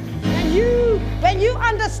 When you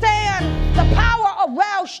understand the power of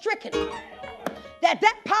wow-stricken, that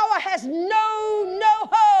power has no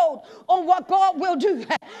hold on what God will do.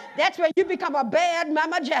 That's where you become a bad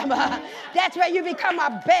mama jamma. That's where you become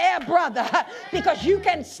a bad brother, because you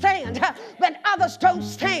can stand when others don't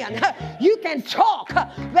stand. You can talk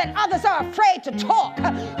when others are afraid to talk.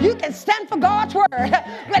 You can stand for God's word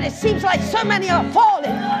when it seems like so many are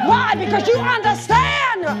falling. Why? Because you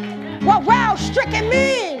understand what wow-stricken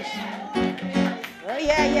means. Oh,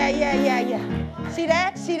 yeah. See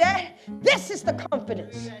that? This is the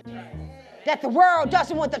confidence that the world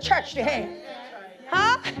doesn't want the church to have.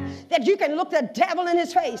 That you can look the devil in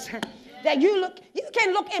his face. That you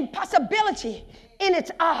can look impossibility in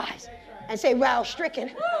its eyes and say,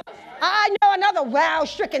 wow-stricken. I know another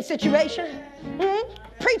wow-stricken situation.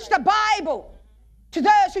 Preach the Bible to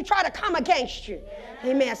those who try to come against you.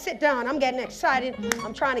 Amen. Sit down. I'm getting excited.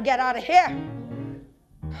 I'm trying to get out of here.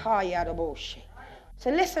 So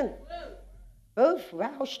listen. Both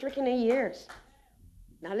wow-stricken in years.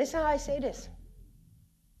 Now listen how I say this.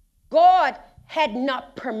 God had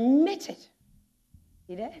not permitted.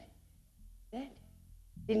 See that?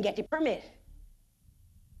 Didn't get the permit.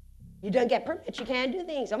 You don't get permits, you can't do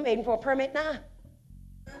things. I'm waiting for a permit now.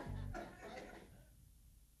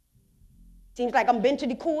 Seems like I've been to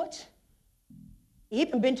the courts.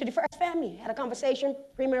 Even been to the First Family. Had a conversation,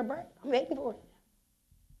 Premier Burke. I'm waiting for it.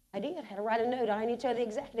 I did. Had to write a note. I didn't tell the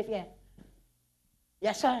executive yet.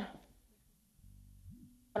 Yes, sir.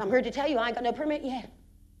 But I'm here to tell you I ain't got no permit yet.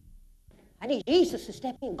 I need Jesus to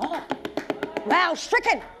step in. God.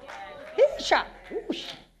 Wow-stricken. Shot.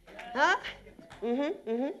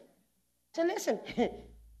 So listen.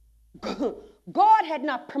 God had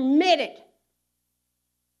not permitted.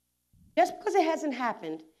 Just because it hasn't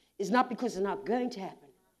happened is not because it's not going to happen.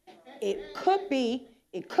 It could be,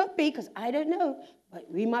 because I don't know, but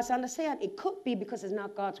we must understand, it could be because it's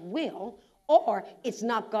not God's will, or it's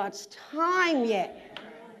not God's time yet.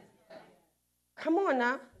 Come on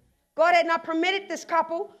now. God had not permitted this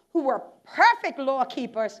couple, who were perfect law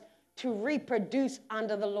keepers, to reproduce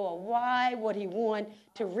under the law. Why would he want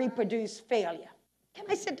to reproduce failure? Can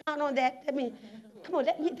I sit down on that?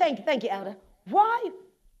 Thank you, Elder. Why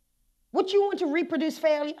would you want to reproduce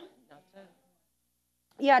failure?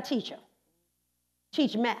 Yeah, teacher.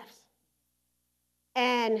 Teach maths.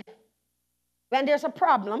 And when there's a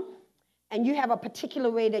problem, and you have a particular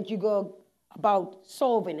way that you go about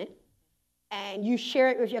solving it, and you share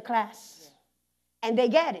it with your class, and they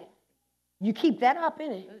get it, you keep that up,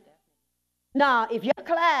 innit? Now, if your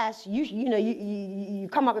class, you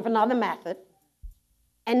come up with another method,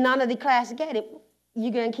 and none of the class get it,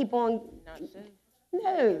 you're going to keep on.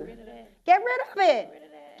 No. Get rid of it.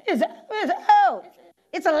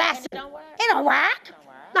 It's a lesson. It don't work.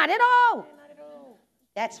 Not at all.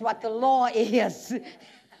 That's what the law is.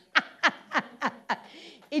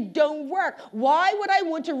 It don't work. Why would I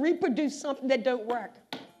want to reproduce something that don't work?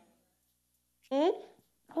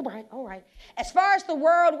 All right. As far as the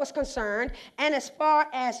world was concerned, and as far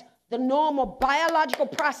as the normal biological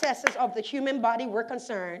processes of the human body were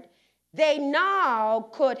concerned, they now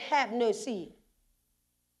could have no seed.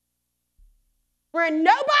 Where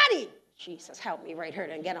nobody, Jesus help me right here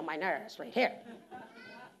and get on my nerves right here.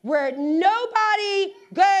 Where nobody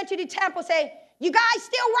go to the temple say, you guys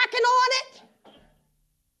still working on it?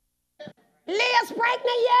 Leah's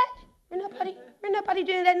pregnant yet? We're nobody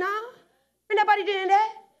doing that now. We're nobody doing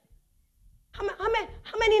that. How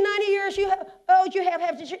many 90 years old you have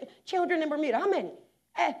children in Bermuda? How many?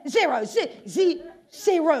 Zero,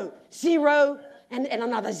 and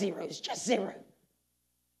another zero. It's just zero.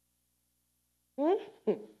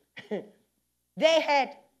 They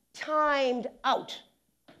had timed out.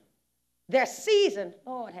 Their season,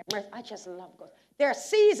 Lord have mercy, I just love God. Their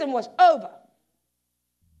season was over.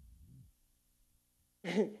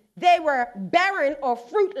 They were barren or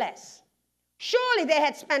fruitless. Surely they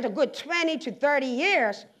had spent a good 20 to 30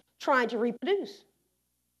 years trying to reproduce.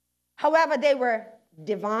 However, they were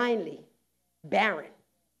divinely barren.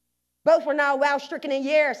 Both were now well stricken in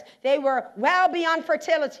years. They were well beyond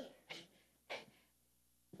fertility.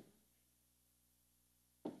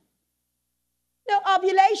 No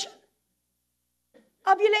ovulation.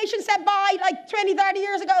 Ovulation set by like 20, 30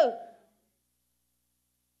 years ago.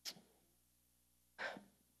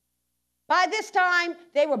 By this time,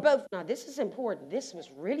 they were both, now this is important. This was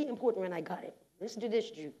really important when I got it. Listen to this,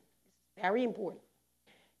 Jude. Very important.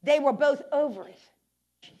 They were both over it.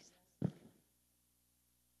 Jesus.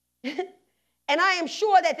 And I am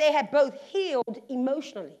sure that they had both healed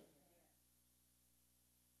emotionally.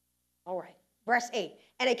 All right, verse 8.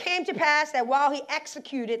 And it came to pass that while he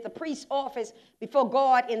executed the priest's office before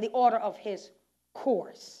God in the order of his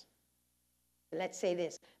course. Let's say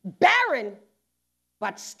this. Barren,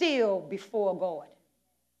 but still before God.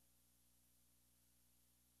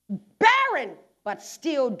 Barren, but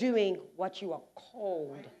still doing what you are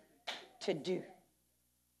called to do.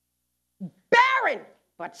 Barren,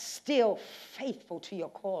 but still faithful to your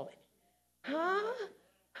calling. Huh?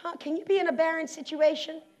 Can you be in a barren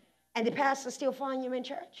situation and the pastor still find you in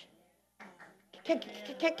church? Can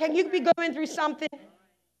you be going through something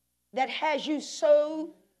that has you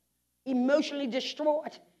so emotionally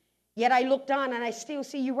distraught, yet I look down and I still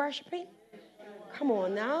see you worshiping? Come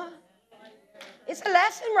on now. It's a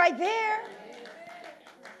lesson right there.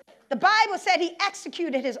 The Bible said he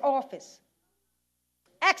executed his office.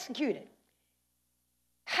 Executed.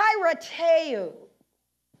 Hierateo,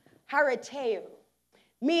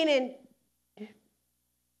 meaning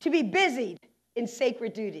to be busied in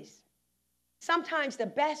sacred duties. Sometimes the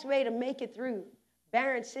best way to make it through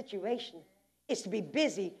barren situation is to be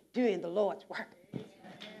busy doing the Lord's work.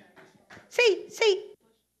 See.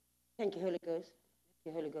 Thank you, Holy Ghost.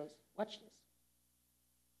 Thank you, Holy Ghost. Watch this.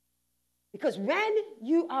 Because when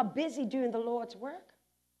you are busy doing the Lord's work,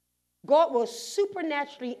 God will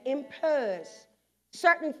supernaturally impose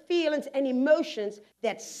certain feelings and emotions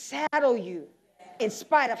that saddle you in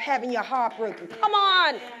spite of having your heart broken. Come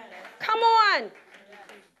on.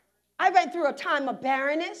 I went through a time of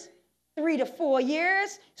barrenness, 3 to 4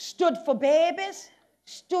 years, stood for babies,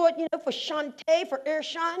 stood, for Shantae, for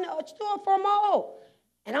Irshan, stood for them all.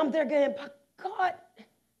 And I'm there going, but God,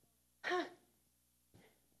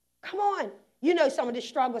 come on. You know some of the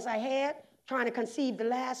struggles I had trying to conceive the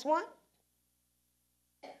last one.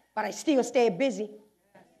 But I still stayed busy.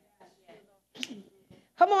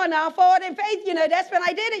 Come on now, forward in faith, that's when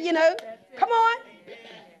I did it, Come on.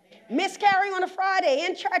 Miscarrying on a Friday,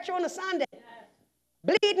 in church on a Sunday.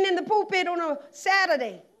 Bleeding in the pulpit on a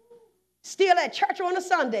Saturday. Still at church on a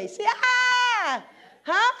Sunday. See,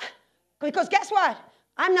 Because guess what?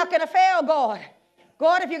 I'm not going to fail God.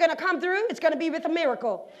 God, if you're going to come through, it's going to be with a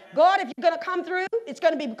miracle. God, if you're going to come through, it's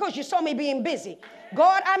going to be because you saw me being busy.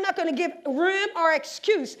 God, I'm not going to give room or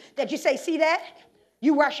excuse that you say, see that?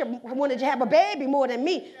 You wanted to have a baby more than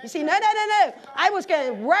me. You see, no. I was going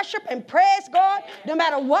to worship and praise God no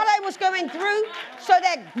matter what I was going through, so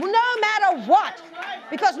that no matter what,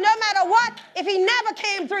 because no matter what, if he never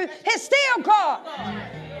came through, he's still God.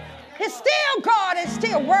 He's still God and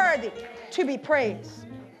still worthy to be praised.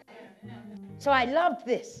 So I loved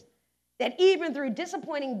this, that even through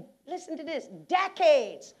disappointing, listen to this,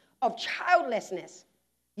 decades of childlessness,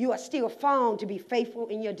 you are still found to be faithful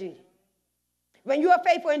in your duty. When you are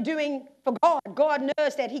faithful in doing for God, God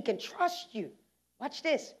knows that he can trust you. Watch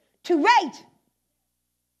this. To wait.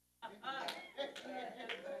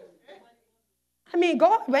 I mean,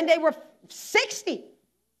 God, when they were 60,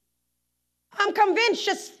 I'm convinced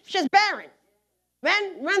she's barren.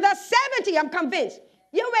 When they're 70, I'm convinced.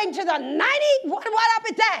 You're waiting to the 90? What up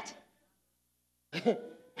with that?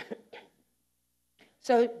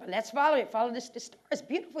 So let's follow it. Follow this story. It's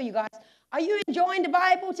beautiful, you guys. Are you enjoying the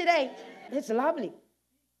Bible today? It's lovely.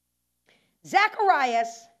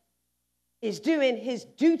 Zacharias is doing his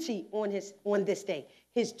duty on this day.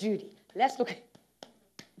 His duty. Let's look.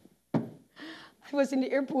 I was in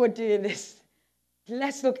the airport doing this.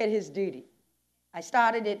 Let's look at his duty. I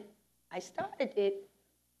started it. Of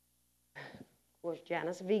course,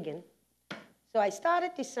 Jana's vegan. So I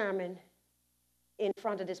started the sermon in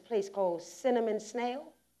front of this place called Cinnamon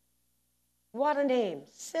Snail. What a name,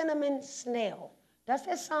 Cinnamon Snail. Does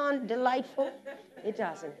that sound delightful? It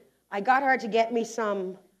doesn't. I got her to get me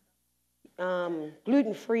some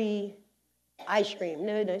gluten-free ice cream.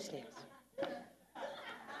 No snails.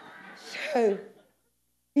 So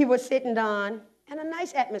we were sitting down, and a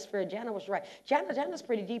nice atmosphere. Jana was right. Jana's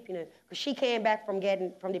pretty deep, you know, because she came back from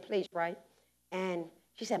the place, right? And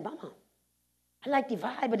she said, Mama, I like the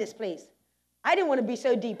vibe of this place. I didn't want to be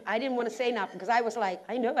so deep. I didn't want to say nothing because I was like,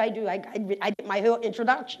 I know I do. I did my whole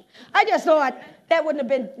introduction. I just thought that wouldn't have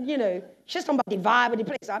been, you know, she's talking about the vibe of the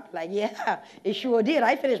place. I'd be like, yeah, it sure did.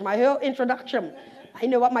 I finished my whole introduction. I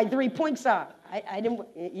know what my 3 points are. I didn't,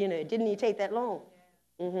 you know, it didn't even take that long.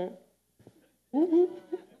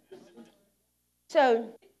 So,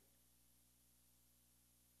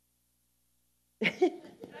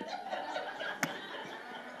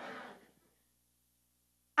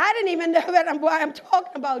 I didn't even know why I'm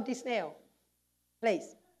talking about this snail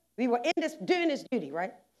place. We were doing this duty,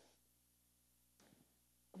 right?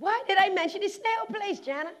 Why did I mention this snail place,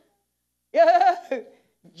 Jana?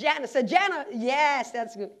 Jana. So Jana, yes,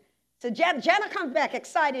 that's good. So Jana comes back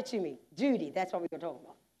excited to me. Duty, that's what we were talking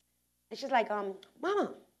about. And she's like,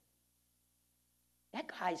 Mama, that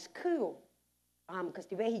guy's cool. Because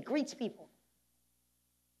the way he greets people.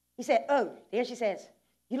 He said, oh, then she says,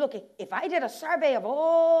 you look, if I did a survey of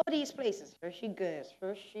all these places, here she goes,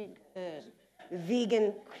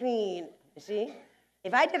 vegan, clean, you see?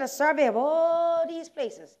 If I did a survey of all these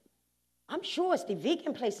places, I'm sure it's the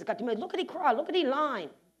vegan places got the most. Look at the crowd, look at the line.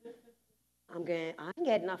 I ain't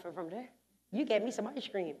getting nothing from there. You get me some ice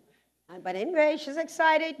cream. But anyway, she's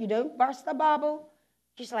excited. You don't burst the bubble.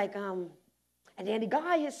 She's like, and then the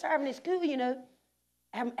guy is serving his school, you know.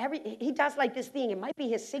 He does like this thing. It might be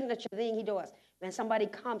his signature thing he does. When somebody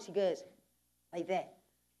comes, he goes like that.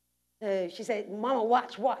 So she said, Mama,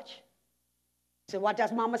 watch. So what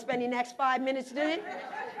does Mama spend the next 5 minutes doing?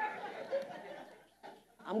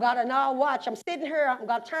 I'm going to now watch. I'm sitting here. I'm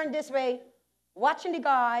going to turn this way, watching the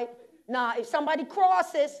guy. Now, if somebody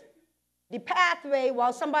crosses the pathway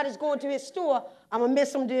while somebody's going to his store, I'm going to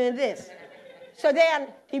miss him doing this. So then,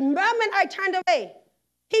 the moment I turned away,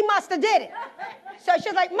 he must have did it. So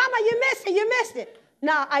she's like, Mama, you missed it.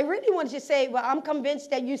 Now, I really wanted to say, well, I'm convinced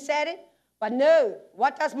that you said it, but no.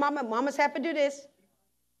 What does Mamas have to do this?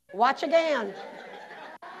 Watch again.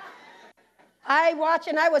 I watched,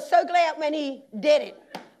 and I was so glad when he did it.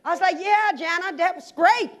 I was like, yeah, Jana, that was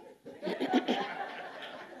great.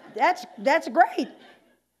 That's great.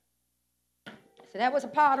 So that was a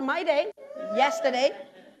part of my day yesterday.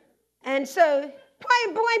 And so,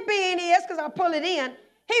 point being is, because I'll pull it in,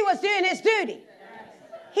 he was doing his duty.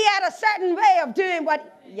 He had a certain way of doing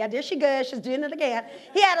yeah, there she goes, she's doing it again.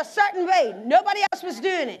 He had a certain way. Nobody else was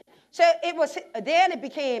doing it. So then it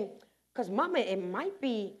became, because Mama, it might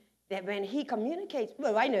be that when he communicates,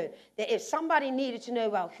 well, I know that if somebody needed to know,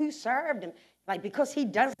 well, who served him, like because he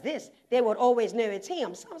does this, they would always know it's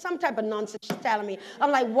him. Some type of nonsense she's telling me.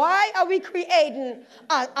 I'm like, why are we creating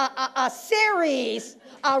a series,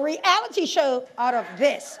 a reality show out of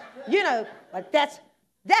this? You know, but that's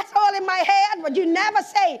all in my head, but you never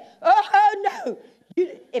say, oh, no.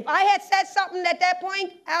 If I had said something at that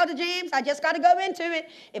point, Elder James, I just got to go into it.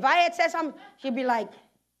 If I had said something, she'd be like,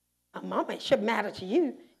 Mama, it shouldn't matter to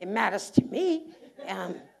you. It matters to me.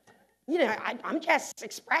 You know, I'm just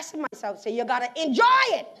expressing myself, so you got to enjoy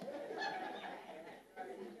it.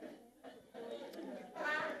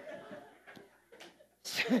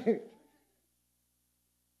 So,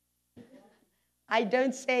 I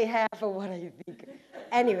don't say half of what I think.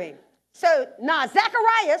 Anyway, so now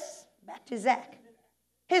Zacharias, back to Zach,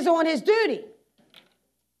 he's on his duty.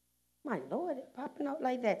 My Lord, it popping out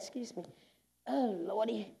like that. Excuse me. Oh,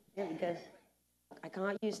 Lordy. There we go. I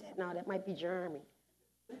can't use that now. That might be Jeremy.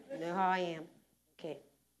 You know how I am. Okay.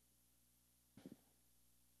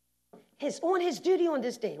 On his duty on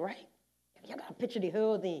this day, right? You got to picture the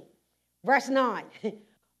whole thing. Verse 9.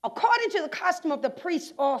 According to the custom of the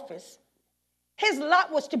priest's office, his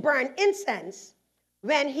lot was to burn incense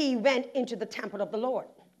when he went into the temple of the Lord.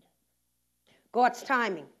 God's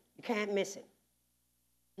timing. You can't miss it.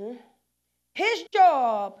 His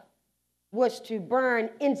job was to burn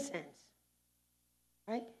incense.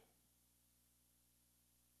 Right?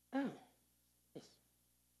 Oh.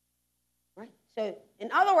 Right? So,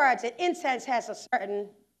 in other words, an incense has a certain...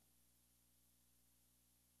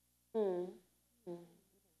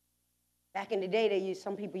 Back in the day,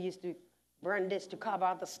 some people used to burn this to cover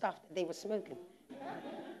out the stuff that they were smoking.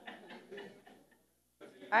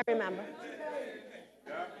 I remember.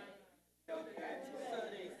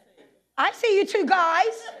 I see you two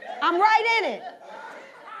guys. I'm right in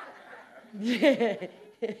it.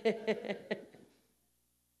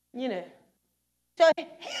 You know. So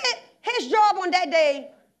his job on that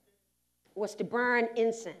day was to burn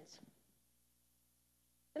incense.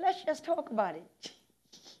 So let's just talk about it.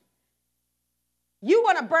 You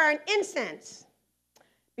want to burn incense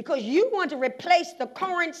because you want to replace the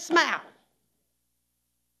current smell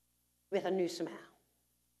with a new smell.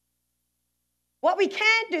 What we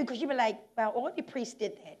can't do, because you be like, well, all the priests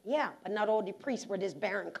did that. Yeah, but not all the priests were this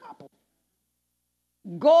barren couple.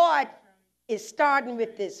 God is starting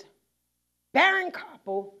with this barren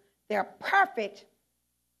couple. They're perfect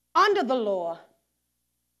under the law.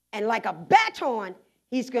 And like a baton,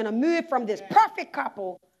 he's going to move from this perfect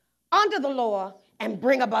couple under the law and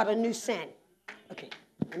bring about a new sin. Okay,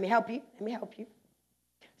 let me help you. Let me help you.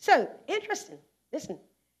 So, interesting. Listen,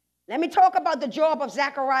 let me talk about the job of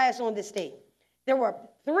Zacharias on this day. There were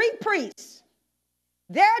 3 priests.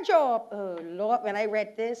 Their job, oh, Lord, when I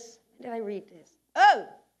read this, when did I read this? Oh,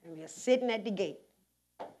 and we are sitting at the gate.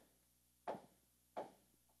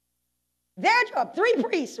 Their job, 3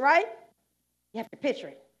 priests, right? You have to picture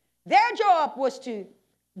it. Their job was to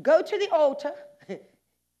go to the altar.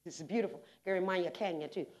 This is beautiful. It reminds you of Kenya,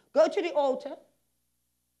 too. Go to the altar.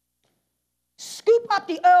 Scoop up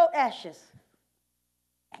the old ashes.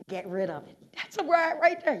 And get rid of it. That's a word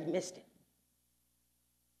right there. You missed it.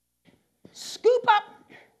 Scoop up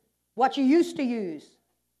what you used to use.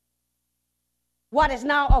 What is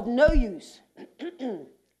now of no use.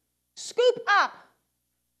 Scoop up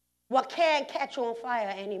what can't catch on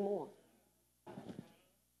fire anymore.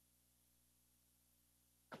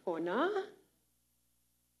 Come on now.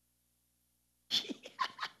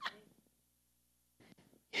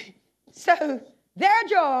 So their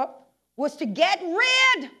job was to get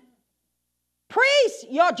rid. Priests,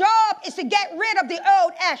 your job is to get rid of the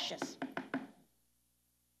old ashes.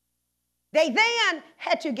 They then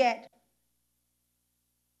had to get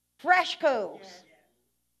fresh coals.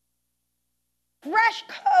 Fresh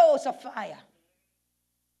coals of fire.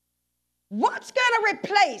 What's going to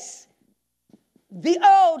replace the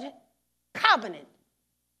old covenant?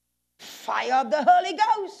 Fire of the Holy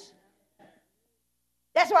Ghost.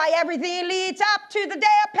 That's why everything leads up to the day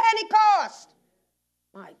of Pentecost.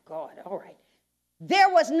 My God, all right. There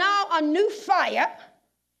was now a new fire,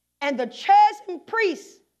 and the chosen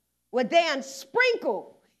priests would then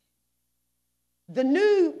sprinkle the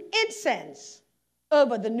new incense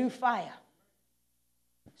over the new fire.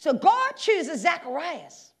 So God chooses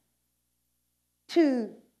Zacharias to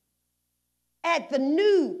add the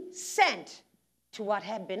new scent to what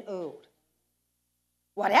had been old.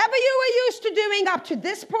 Whatever you were used to doing up to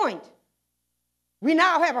this point, we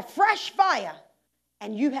now have a fresh fire,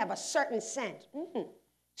 and you have a certain scent.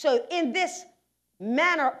 So in this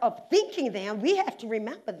manner of thinking then, we have to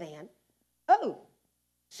remember then, oh,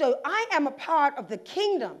 so I am a part of the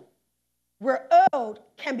kingdom where old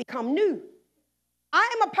can become new. I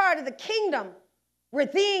am a part of the kingdom where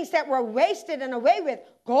things that were wasted and away with,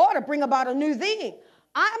 God will bring about a new thing.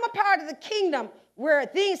 I am a part of the kingdom where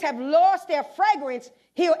things have lost their fragrance,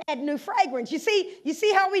 he'll add new fragrance. You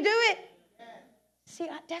see how we do it? See,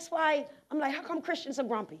 that's why I'm like, how come Christians are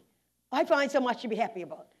grumpy? I find so much to be happy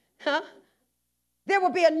about. Huh? There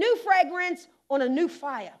will be a new fragrance on a new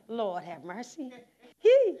fire. Lord have mercy.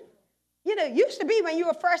 You know, used to be when you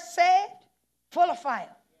were first saved, full of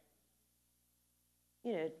fire.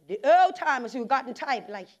 You know, the old timers who got in type,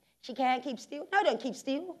 like, she can't keep still. No, don't keep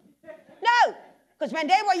still. No, because when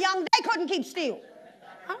they were young, they couldn't keep still.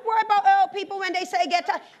 I don't worry about old people when they say get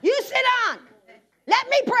tired. You sit down. Let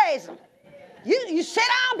me praise him. You sit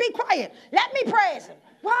down, be quiet. Let me praise him.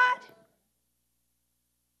 What?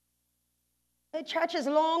 The church is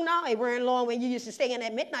long now. It weren't long when you used to stay in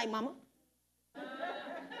at midnight, mama.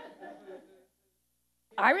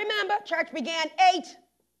 I remember church began 8.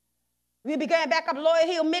 We began back up Lawyer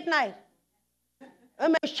Hill midnight.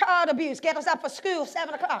 Child abuse, get us up for school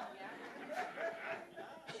 7 o'clock.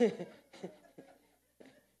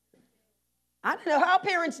 I don't know how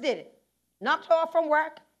parents did it. Knocked off from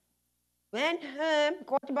work, went home,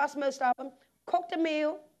 caught the bus, most of them, cooked a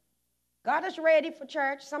meal, got us ready for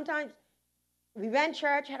church. Sometimes we went to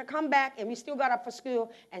church, had to come back, and we still got up for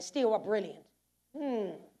school and still were brilliant.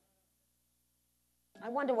 I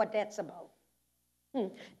wonder what that's about.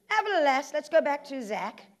 Nevertheless, let's go back to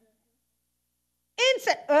Zach.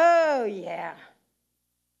 Oh, yeah.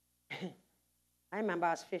 I remember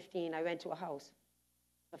I was 15. I went to a house,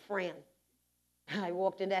 a friend. I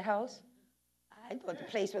walked in that house. I thought the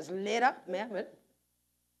place was lit up, man. But,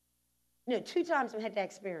 2 times I had that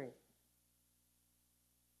experience.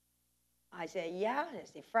 I said, yeah,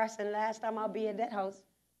 that's the first and last time I'll be in that house.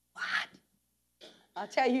 What? I'll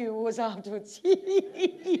tell you, it was afterwards.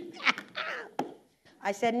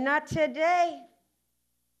 I said, not today.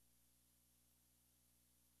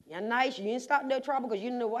 You're nice. You didn't start no trouble because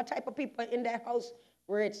you know what type of people are in that house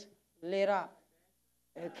where it's lit up.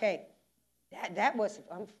 Okay. That was,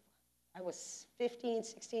 I was 15,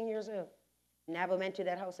 16 years old. Never went to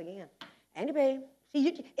that house again. Anyway,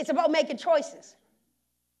 see, it's about making choices.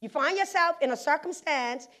 You find yourself in a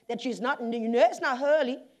circumstance that you know it's not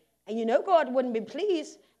holy, and you know God wouldn't be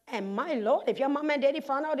pleased. And my Lord, if your mom and daddy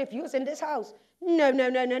found out if you was in this house, no.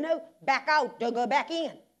 Back out. Don't go back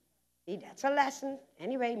in. See, that's a lesson.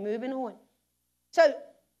 Anyway, moving on. So,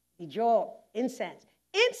 the job, incense.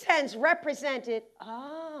 Incense represented,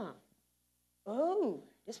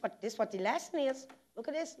 this what the lesson is. Look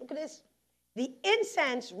at this. The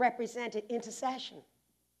incense represented intercession.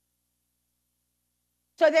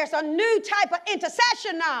 So there's a new type of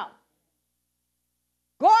intercession now.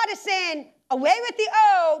 God is saying, away with the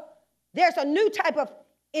old, there's a new type of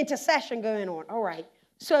intercession going on. All right.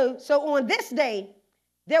 So on this day,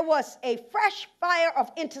 there was a fresh fire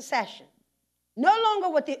of intercession. No longer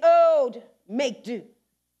would the old make do.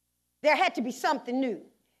 There had to be something new.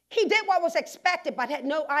 He did what was expected, but had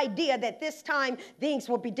no idea that this time things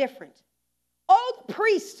would be different. All the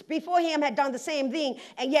priests before him had done the same thing,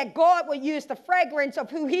 and yet God would use the fragrance of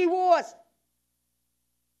who he was.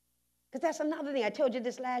 Because that's another thing. I told you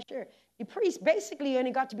this last year. The priest basically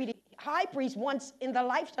only got to be the high priest once in their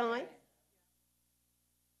lifetime.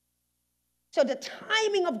 So the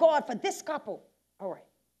timing of God for this couple, all right.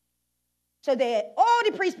 So all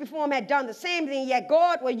the priests before him had done the same thing, yet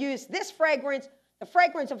God would use this fragrance, the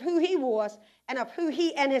fragrance of who he was and of who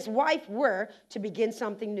he and his wife were, to begin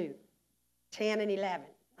something new. 10 and 11.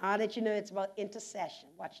 Now that you know it's about intercession.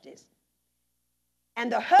 Watch this.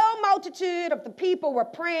 And the whole multitude of the people were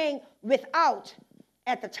praying without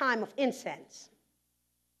at the time of incense.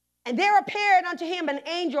 And there appeared unto him an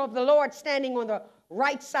angel of the Lord standing on the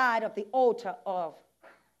right side of the altar of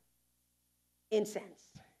incense.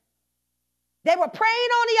 They were praying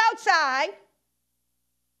on the outside,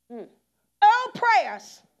 old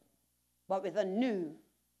prayers, but with a new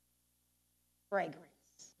fragrance.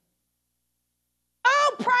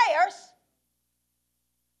 Old prayers,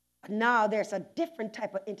 but now there's a different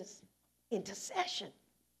type of intercession.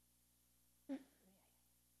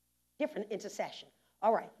 Different intercession.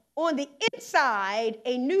 All right. On the inside,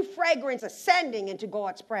 a new fragrance ascending into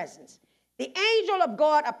God's presence. The angel of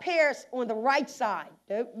God appears on the right side.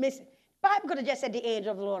 Don't miss it. The Bible could have just said the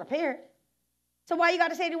angel of the Lord appeared. So why you got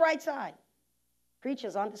to say the right side?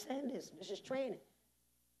 Preachers understand this. This is training.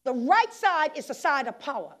 The right side is the side of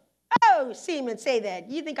power. Oh, Seaman, say that.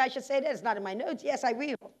 You think I should say that? It's not in my notes. Yes, I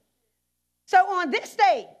will. So on this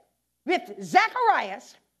day, with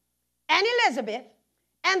Zacharias and Elizabeth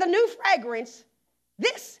and the new fragrance,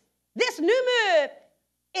 this new move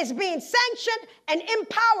is being sanctioned and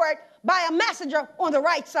empowered by a messenger on the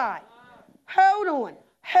right side. Hold on.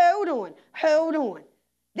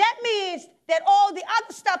 That means that all the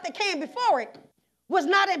other stuff that came before it was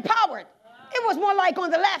not empowered. It was more like on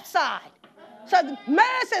the left side. So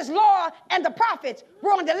Moses' law and the prophets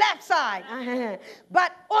were on the left side.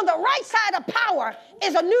 But on the right side of power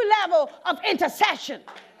is a new level of intercession.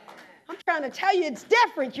 I'm trying to tell you it's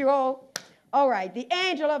different, you all. All right, the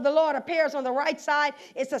angel of the Lord appears on the right side.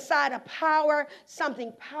 It's a side of power.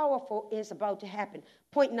 Something powerful is about to happen.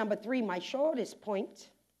 Point number 3, my shortest point,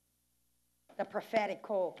 the prophetic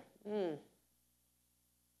call.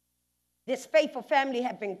 This faithful family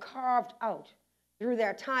have been carved out through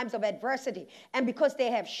their times of adversity. And because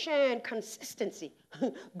they have shown consistency,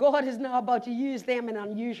 God is now about to use them in an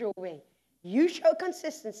unusual way. You show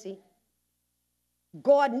consistency,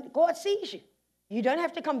 God sees you. You don't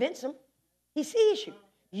have to convince him. He sees you.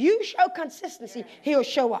 You show consistency, he'll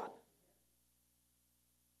show up.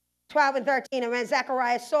 12 and 13, and when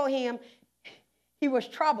Zacharias saw him, he was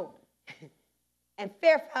troubled, and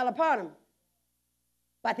fear fell upon him.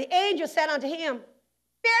 But the angel said unto him,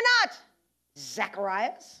 fear not,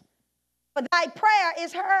 Zacharias, for thy prayer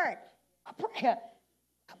is heard. What prayer?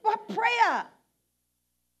 What prayer?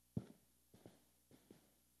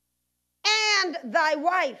 And thy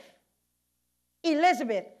wife,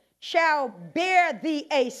 Elizabeth, shall bear thee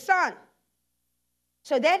a son.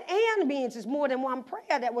 So that and means it's more than one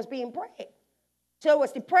prayer that was being prayed. So it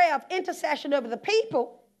was the prayer of intercession over the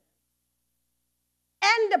people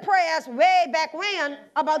and the prayers way back when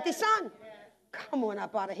about the son. Come on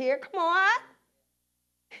up out of here. Come on.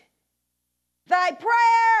 Thy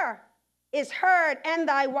prayer is heard and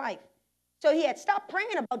thy wife. So he had stopped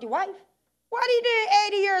praying about the wife. What do you do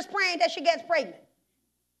 80 years praying that she gets pregnant?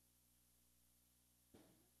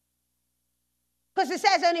 Because it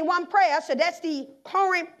says only one prayer, so that's the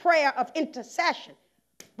current prayer of intercession.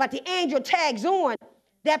 But the angel tags on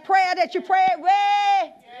that prayer that you prayed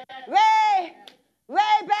way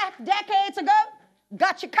back decades ago.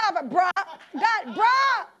 Got you covered, bro. You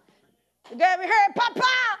got me heard, Papa.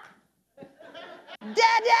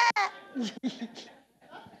 Dada.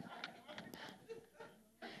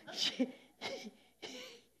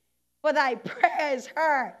 For thy prayer is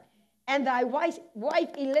heard, and thy wife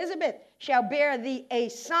Elizabeth shall bear thee a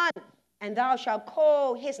son, and thou shalt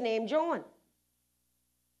call his name John.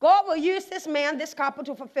 God will use this man, this couple,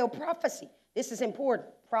 to fulfill prophecy. This is important.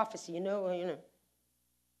 Prophecy, you know.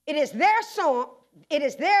 It is their son, it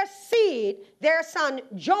is their seed, their son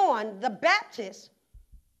John the Baptist,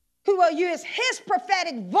 who will use his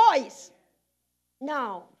prophetic voice.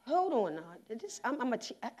 Now, hold on now.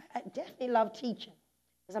 I definitely love teaching,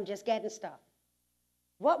 because I'm just getting stuff.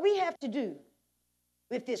 What we have to do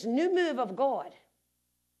with this new move of God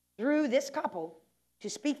through this couple to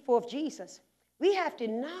speak forth Jesus, we have to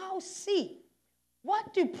now see,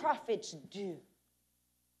 what do prophets do?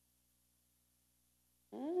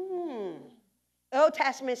 Old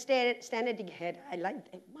Testament standing together. I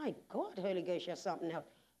like that. My God, Holy Ghost, you're something else.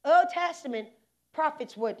 Old Testament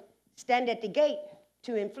prophets would stand at the gate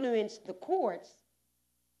to influence the courts.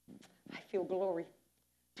 I feel glory.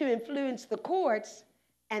 To influence the courts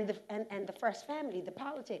and the first family, the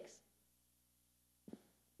politics.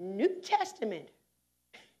 New Testament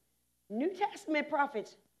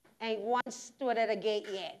prophets ain't one stood at a gate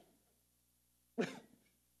yet.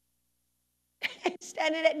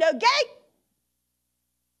 Standing at no gate.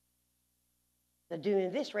 They're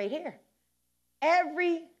doing this right here.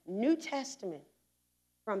 Every New Testament,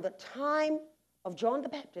 from the time of John the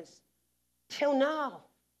Baptist till now,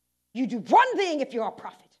 you do one thing if you're a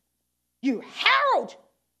prophet. You herald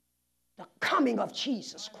the coming of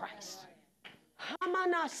Jesus Christ. I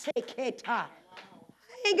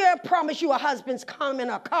ain't going to promise you a husband's coming,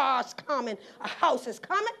 a car's coming, a house is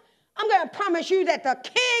coming. I'm going to promise you that the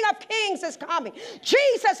King of Kings is coming.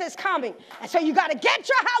 Jesus is coming. And so you got to get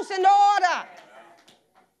your house in order.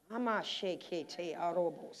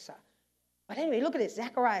 But anyway, look at this.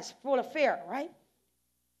 Zechariah is full of fear, right?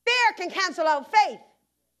 Fear can cancel out faith.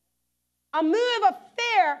 A move of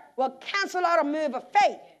fear will cancel out a move of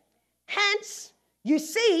faith. Hence, you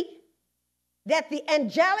see that the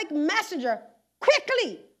angelic messenger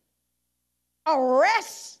quickly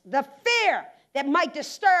arrests the fear that might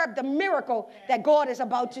disturb the miracle that God is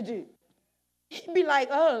about to do. He'd be like,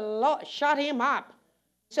 oh, Lord, shut him up.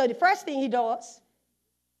 So the first thing he does,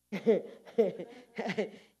 he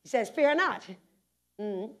says, fear not.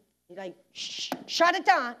 He's like, shut it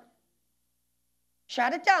down.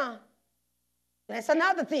 Shut it down. That's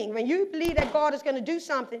another thing. When you believe that God is going to do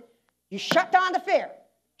something, you shut down the fear.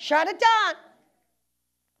 Shut it down.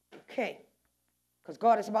 Okay. Because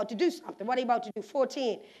God is about to do something. What are you about to do?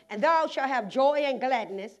 14. And thou shalt have joy and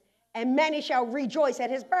gladness, and many shall rejoice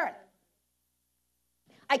at his birth.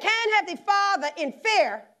 I can't have the father in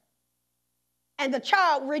fear and the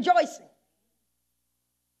child rejoicing.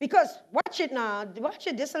 Because, watch it now. Watch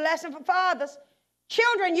it. This is a lesson for fathers.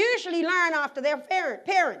 Children usually learn after their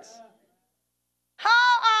parents. How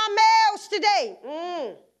are males today?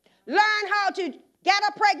 Learn how to get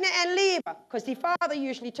her pregnant and leave her. Because the father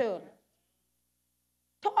usually told them.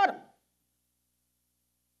 Taught them.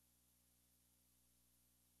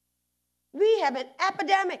 We have an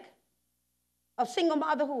epidemic of single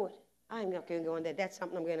motherhood. I'm not going to go on that. That's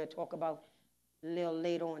something I'm going to talk about a little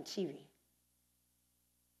later on TV.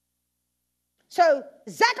 So,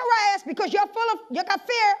 Zacharias, because you got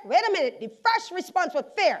fear, wait a minute, the first response was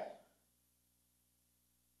fear.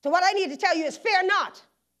 So what I need to tell you is fear not.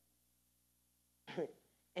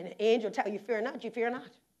 And the angel tell you fear not, you fear not.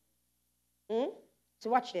 So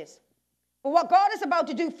watch this. But what God is about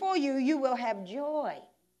to do for you, you will have joy.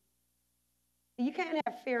 You can't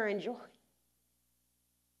have fear and joy.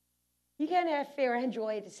 You can't have fear and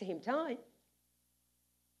joy at the same time.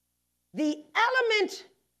 The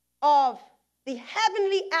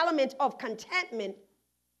heavenly element of contentment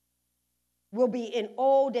will be in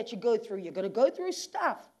all that you go through. You're going to go through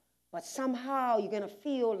stuff, but somehow you're going to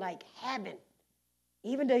feel like heaven.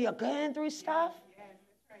 Even though you're going through stuff,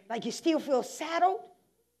 like you still feel settled.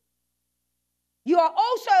 You are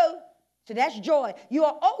also, so that's joy. You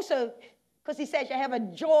are also, because he says you have a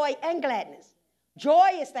joy and gladness.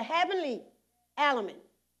 Joy is the heavenly element,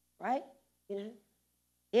 right? You know.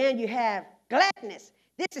 Then you have gladness.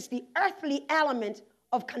 This is the earthly element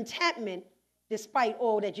of contentment despite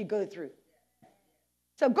all that you go through.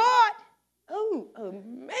 So God, oh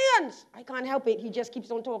man, I can't help it. He just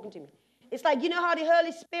keeps on talking to me. It's like, you know how the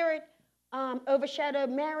Holy Spirit overshadowed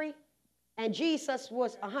Mary and Jesus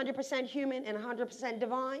was 100% human and 100%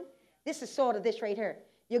 divine? This is sort of this right here.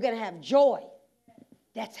 You're going to have joy.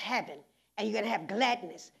 That's heaven. And you're going to have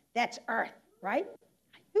gladness. That's earth, right?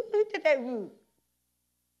 Who did that woo?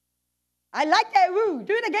 I like that woo.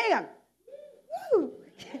 Do it again. Woo.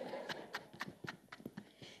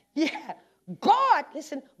 Yeah. God,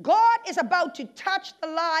 listen, God is about to touch the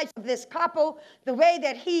lives of this couple the way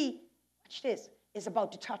that he, watch this, is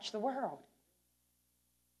about to touch the world.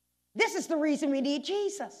 This is the reason we need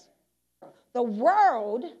Jesus. The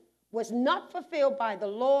world was not fulfilled by the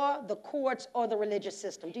law, the courts, or the religious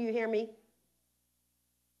system. Do you hear me?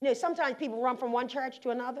 You know, sometimes people run from one church to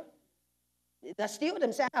another. They steal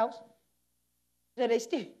themselves. So they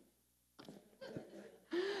steal.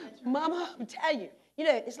 Mama, I'm telling you. You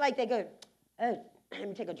know, it's like they go, oh, let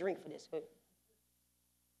me take a drink for this.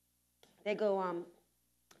 They go,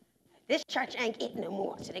 this church ain't it no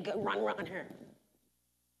more. So they go run her.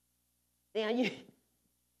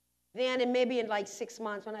 Then maybe in like 6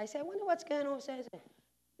 months when I say, I wonder what's going on. Says,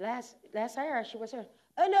 last I heard, she was here.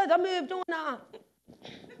 Oh no, they moved on now.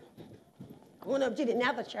 Going up to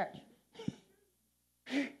another church.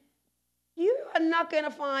 You are not going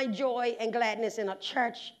to find joy and gladness in a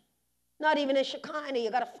church. Not even in Shekinah. You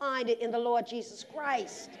got to find it in the Lord Jesus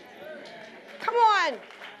Christ. Come on.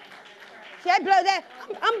 See, I blow that.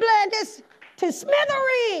 I'm blowing this to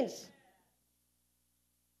smithereens.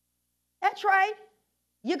 That's right.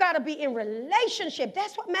 You got to be in relationship.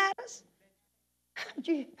 That's what matters.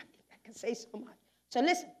 I can say so much. So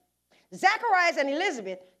listen. Zacharias and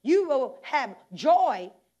Elizabeth, you will have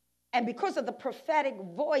joy. And because of the prophetic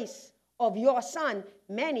voice of your son,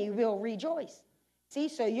 many will rejoice. See,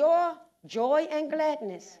 so your joy and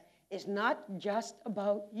gladness is not just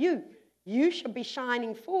about you. You should be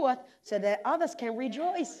shining forth so that others can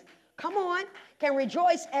rejoice. Come on, can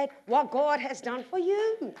rejoice at what God has done for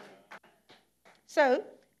you. So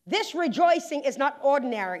this rejoicing is not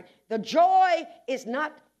ordinary. The joy is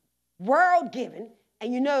not world-given.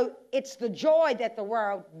 And you know, it's the joy that the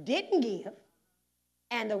world didn't give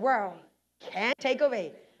and the world can't take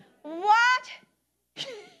away. What?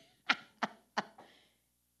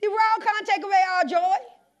 The world can't take away our joy.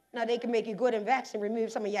 Now, they can make you good and vex and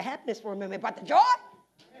remove some of your happiness for a moment, but the joy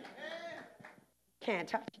can't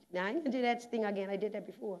touch it. Now, I'm going to do that thing again. I did that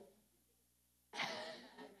before.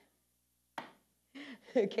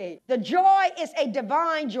 Okay. The joy is a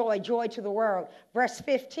divine joy, joy to the world. Verse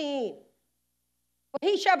 15. But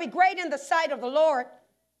he shall be great in the sight of the Lord.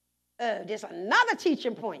 There's another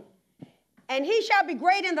teaching point. And he shall be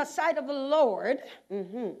great in the sight of the Lord,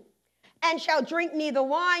 and shall drink neither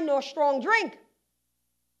wine nor strong drink.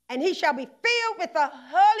 And he shall be filled with the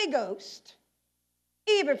Holy Ghost,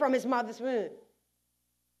 even from his mother's womb.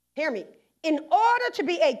 Hear me. In order to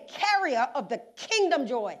be a carrier of the kingdom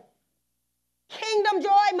joy,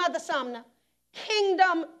 Mother Sumner,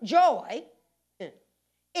 kingdom joy,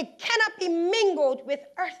 it cannot be mingled with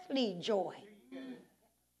earthly joy.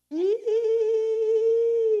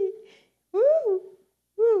 Yee. Woo.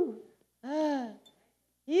 Woo.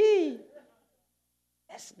 Yee.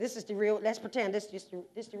 This is the real, let's pretend this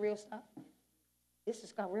is the real stuff. This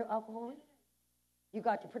has got real alcohol in it. You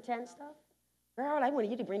got the pretend stuff. Girl, I want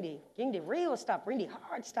you to bring the real stuff, bring the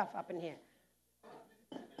hard stuff up in here.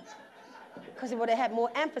 Because it would have had more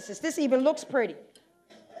emphasis. This even looks pretty.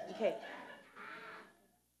 Okay.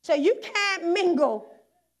 So you can't mingle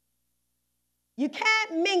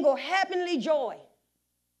heavenly joy.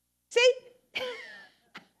 See?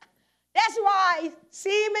 That's why,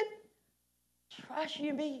 Seaman, trust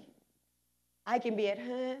you me. I can be at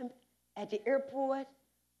home, at the airport,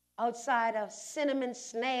 outside of Cinnamon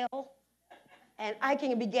Snail, and I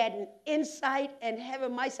can be getting insight and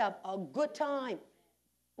having myself a good time.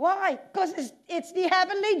 Why? Because it's the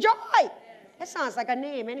heavenly joy. That sounds like a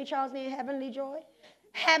name. Any child's name Heavenly Joy?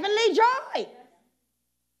 Heavenly Joy.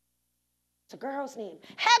 It's a girl's name.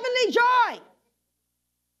 Heavenly Joy.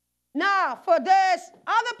 Now, for those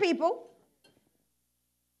other people,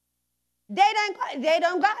 they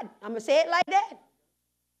don't got. I'm going to say it like that.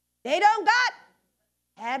 They don't got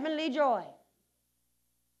heavenly joy.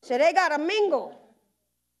 So they got to mingle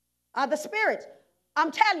other spirits. I'm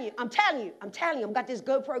telling you, I've got this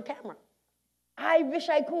GoPro camera. I wish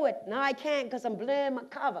I could. No, I can't because I'm blurring my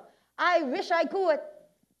cover. I wish I could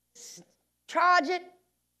charge it,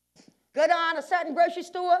 go down a certain grocery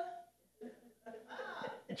store,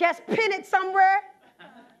 just pin it somewhere,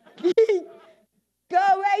 go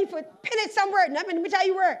away, pin it somewhere. Let me tell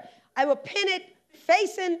you where. I will pin it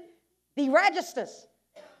facing the registers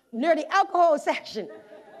near the alcohol section.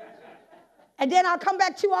 And then I'll come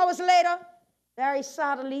back 2 hours later, very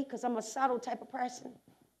subtly, because I'm a subtle type of person.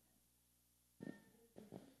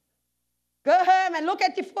 Go home and look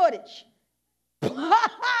at the footage.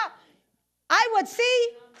 I would see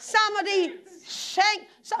some of the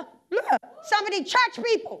church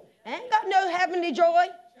people. They ain't got no heavenly joy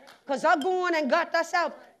because they're going and got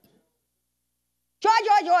themselves. Joy,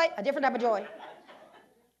 joy, joy, a different type of joy.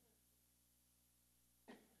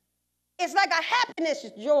 It's like a happiness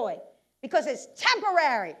joy because it's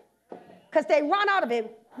temporary because they run out of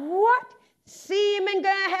it. What? Seeming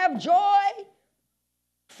gonna have joy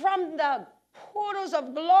from the portals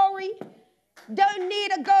of glory. Don't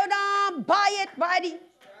need to go down, buy it by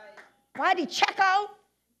the checkout.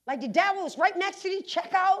 Like the devil is right next to the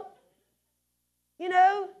checkout. You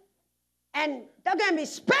know? And they're going to be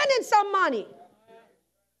spending some money.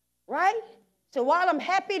 Right? So while I'm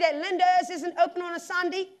happy that Linda's isn't open on a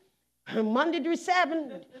Sunday, Monday through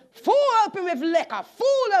 7, full open with liquor,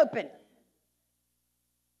 full open.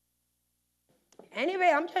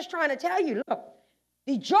 Anyway, I'm just trying to tell you, look,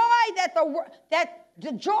 the joy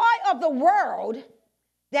the joy of the world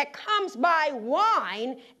that comes by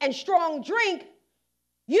wine and strong drink,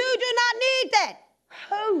 you do not need that.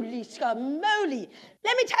 Holy scamoly.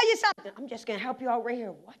 Let me tell you something. I'm just going to help you out right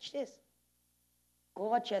here. Watch this.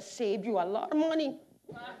 God just saved you a lot of money.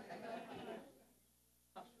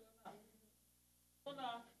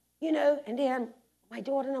 You know, and then my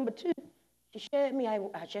daughter number 2, she showed me, I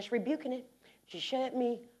was just rebuking it. She showed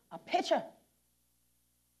me a picture.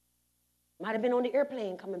 Might have been on the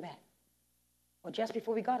airplane coming back, or just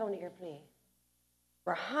before we got on the airplane,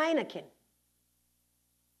 where Heineken,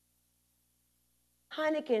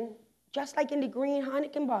 just like in the green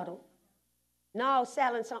Heineken bottle, now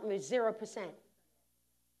selling something with 0%.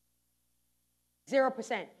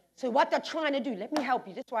 0%. So what they're trying to do, let me help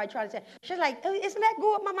you. This is why I try to say. She's like, oh, isn't that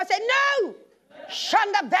good, Mama? I said, no.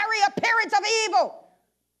 Shun the very appearance of evil.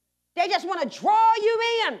 They just want to draw you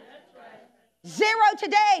in. 0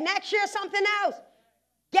 today, next year something else.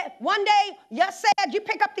 One day, you said you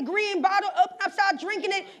pick up the green bottle, open up, start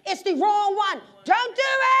drinking it. It's the wrong one. Don't do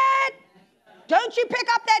it. Don't you pick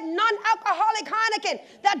up that non-alcoholic Heineken.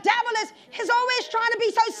 The devil is always trying to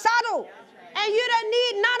be so subtle. And you don't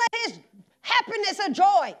need none of his happiness or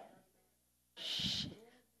joy.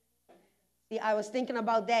 See, I was thinking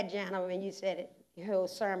about that, Jana, when you said it. Your whole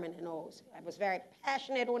sermon and all. I was very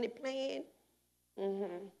passionate on the plane.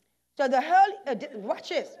 Mm-hmm. So watch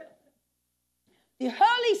this. The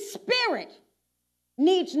Holy Spirit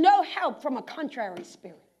needs no help from a contrary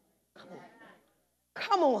spirit.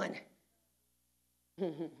 Come on.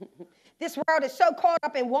 This world is so caught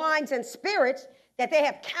up in wines and spirits that they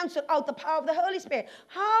have canceled out the power of the Holy Spirit.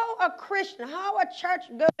 How a Christian, how a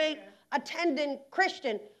church-going, attending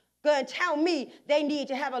Christian going to tell me they need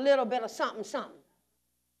to have a little bit of something, something?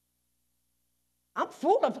 I'm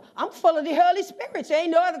full of the Holy Spirit. There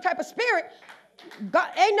ain't no other type of spirit. God,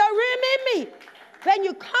 ain't no room in me. When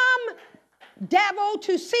you come, devil,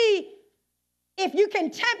 to see if you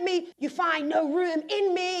can tempt me, you find no room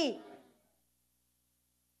in me.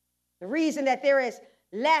 The reason that there is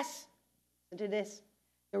less, listen to this,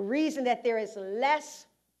 the reason that there is less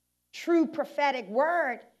true prophetic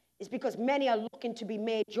word is because many are looking to be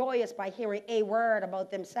made joyous by hearing a word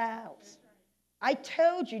about themselves. I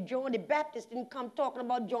told you John the Baptist didn't come talking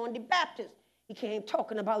about John the Baptist. He came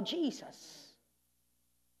talking about Jesus.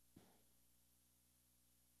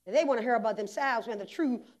 They want to hear about themselves when the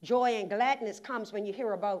true joy and gladness comes when you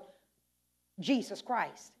hear about Jesus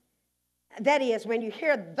Christ. That is, when you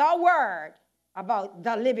hear the word about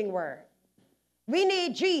the living word. We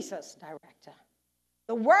need Jesus, director.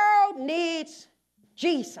 The world needs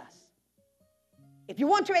Jesus. If you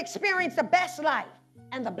want to experience the best life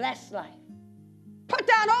and the blessed life, put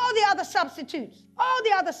down all the other substitutes,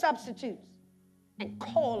 and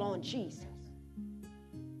call on Jesus.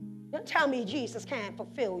 Don't tell me Jesus can't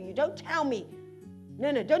fulfill you. Don't tell me.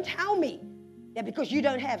 No, don't tell me that because you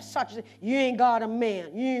don't have such a, you ain't got a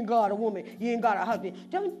man, you ain't got a woman, you ain't got a husband.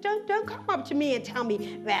 Don't come up to me and tell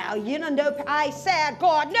me, well, you don't know. I said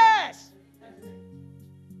God knows.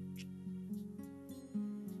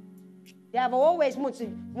 The devil always wants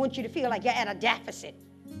you to feel like you're at a deficit.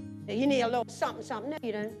 That you need a little something. No,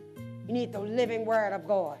 you don't. You need the living word of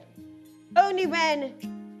God. Only then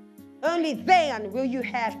will you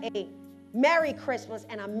have a Merry Christmas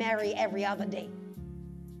and a merry every other day.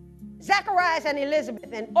 Zacharias and Elizabeth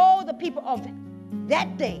and all the people of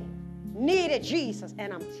that day needed Jesus.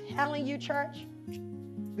 And I'm telling you, church,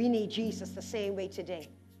 we need Jesus the same way today.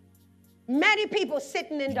 Many people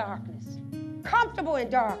sitting in darkness, comfortable in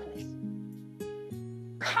darkness,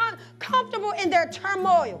 comfortable in their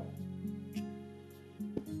turmoil.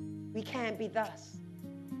 We can't be thus.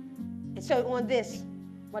 And so on this,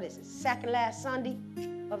 what is it, second last Sunday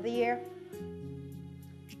of the year,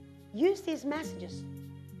 use these messages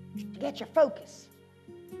to get your focus,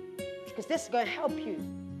 because this is going to help you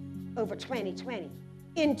over 2020,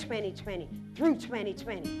 in 2020, through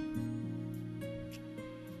 2020.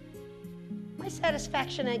 My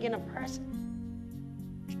satisfaction ain't in a person.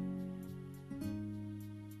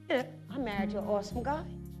 You know, I'm married to an awesome guy.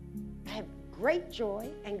 I have great joy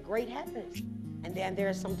and great happiness. And then there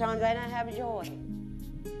are sometimes I don't have joy.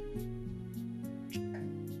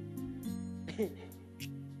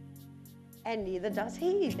 And neither does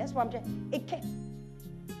he. That's why I'm saying, it can't.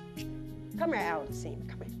 Come here, Aldecina,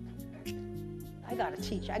 come here. I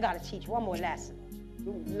gotta teach one more lesson.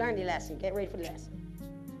 Learn the lesson, get ready for the lesson.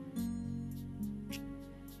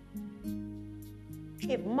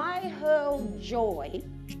 If my whole joy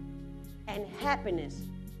and happiness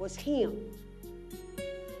was him,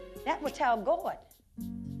 that would tell God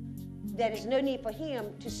that there's no need for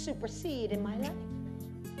him to supersede in my life.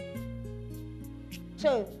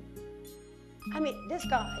 So, I mean, this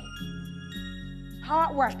guy,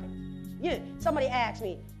 hard working. You know, somebody asked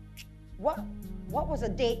me, what was a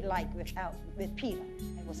date like with Peter?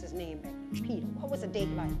 That was his name back then, Peter. What was a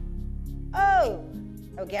date like? Oh,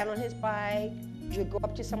 I would get on his bike, we would go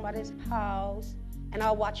up to somebody's house, and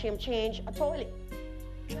I'll watch him change a toilet.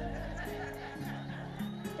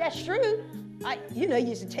 That's true. You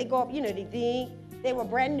used to take off, the thing. They were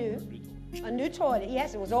brand new, a new toilet.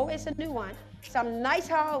 Yes, it was always a new one. Some nice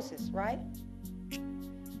houses, right?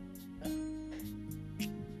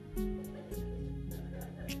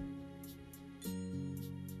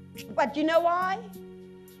 But you know why?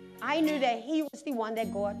 I knew that he was the one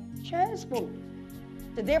that God chose for me.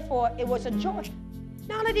 So therefore, it was a joy.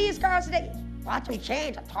 None of these girls today, watch them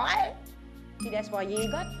change a toilet. See, that's why you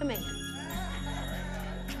ain't got the man.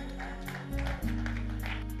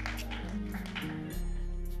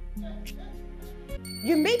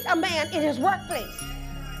 You meet a man in his workplace.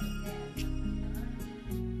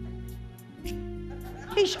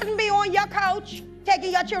 He shouldn't be on your couch,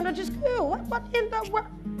 taking your children to school. What in the world?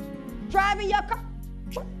 Driving your car.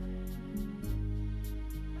 What?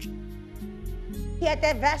 He had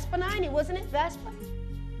that Vespa 90, wasn't it? Vespa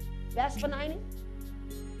 90.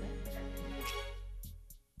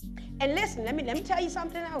 And listen, let me tell you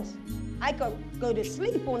something else. I could go to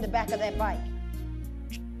sleep on the back of that bike.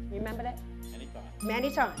 You remember that?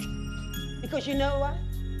 Many times. Because you know what?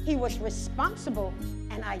 He was responsible,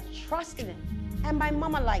 and I trusted him. And my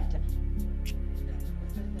mama liked him.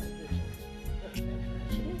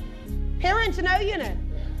 Parents know,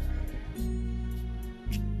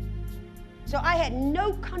 So I had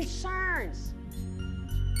no concerns.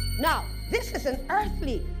 Now, this is an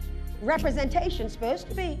earthly representation, supposed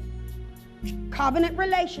to be. Covenant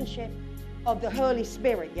relationship of the Holy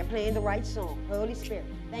Spirit. You're playing the right song. Holy Spirit.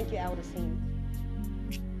 Thank you, Aldecina.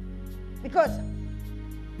 Because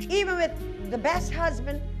even with the best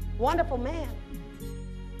husband, wonderful man,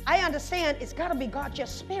 I understand it's got to be God, your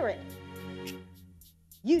spirit.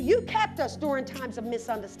 You kept us during times of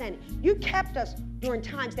misunderstanding. You kept us during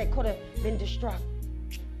times that could have been destructive.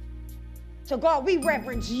 So God, we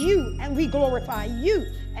reverence you and we glorify you.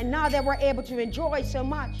 And now that we're able to enjoy so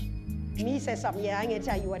much. And he said something, I ain't gonna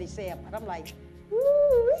tell you what he said, but I'm like,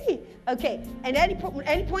 woo-wee. Okay, and any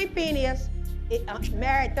point being is,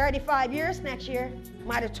 married 35 years next year,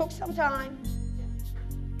 might have took some time.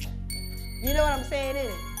 You know what I'm saying,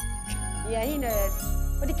 innit? Yeah, he knows.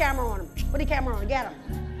 Put the camera on him. Put the camera on him. Get him.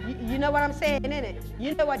 You know what I'm saying, innit?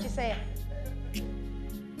 You know what you're saying.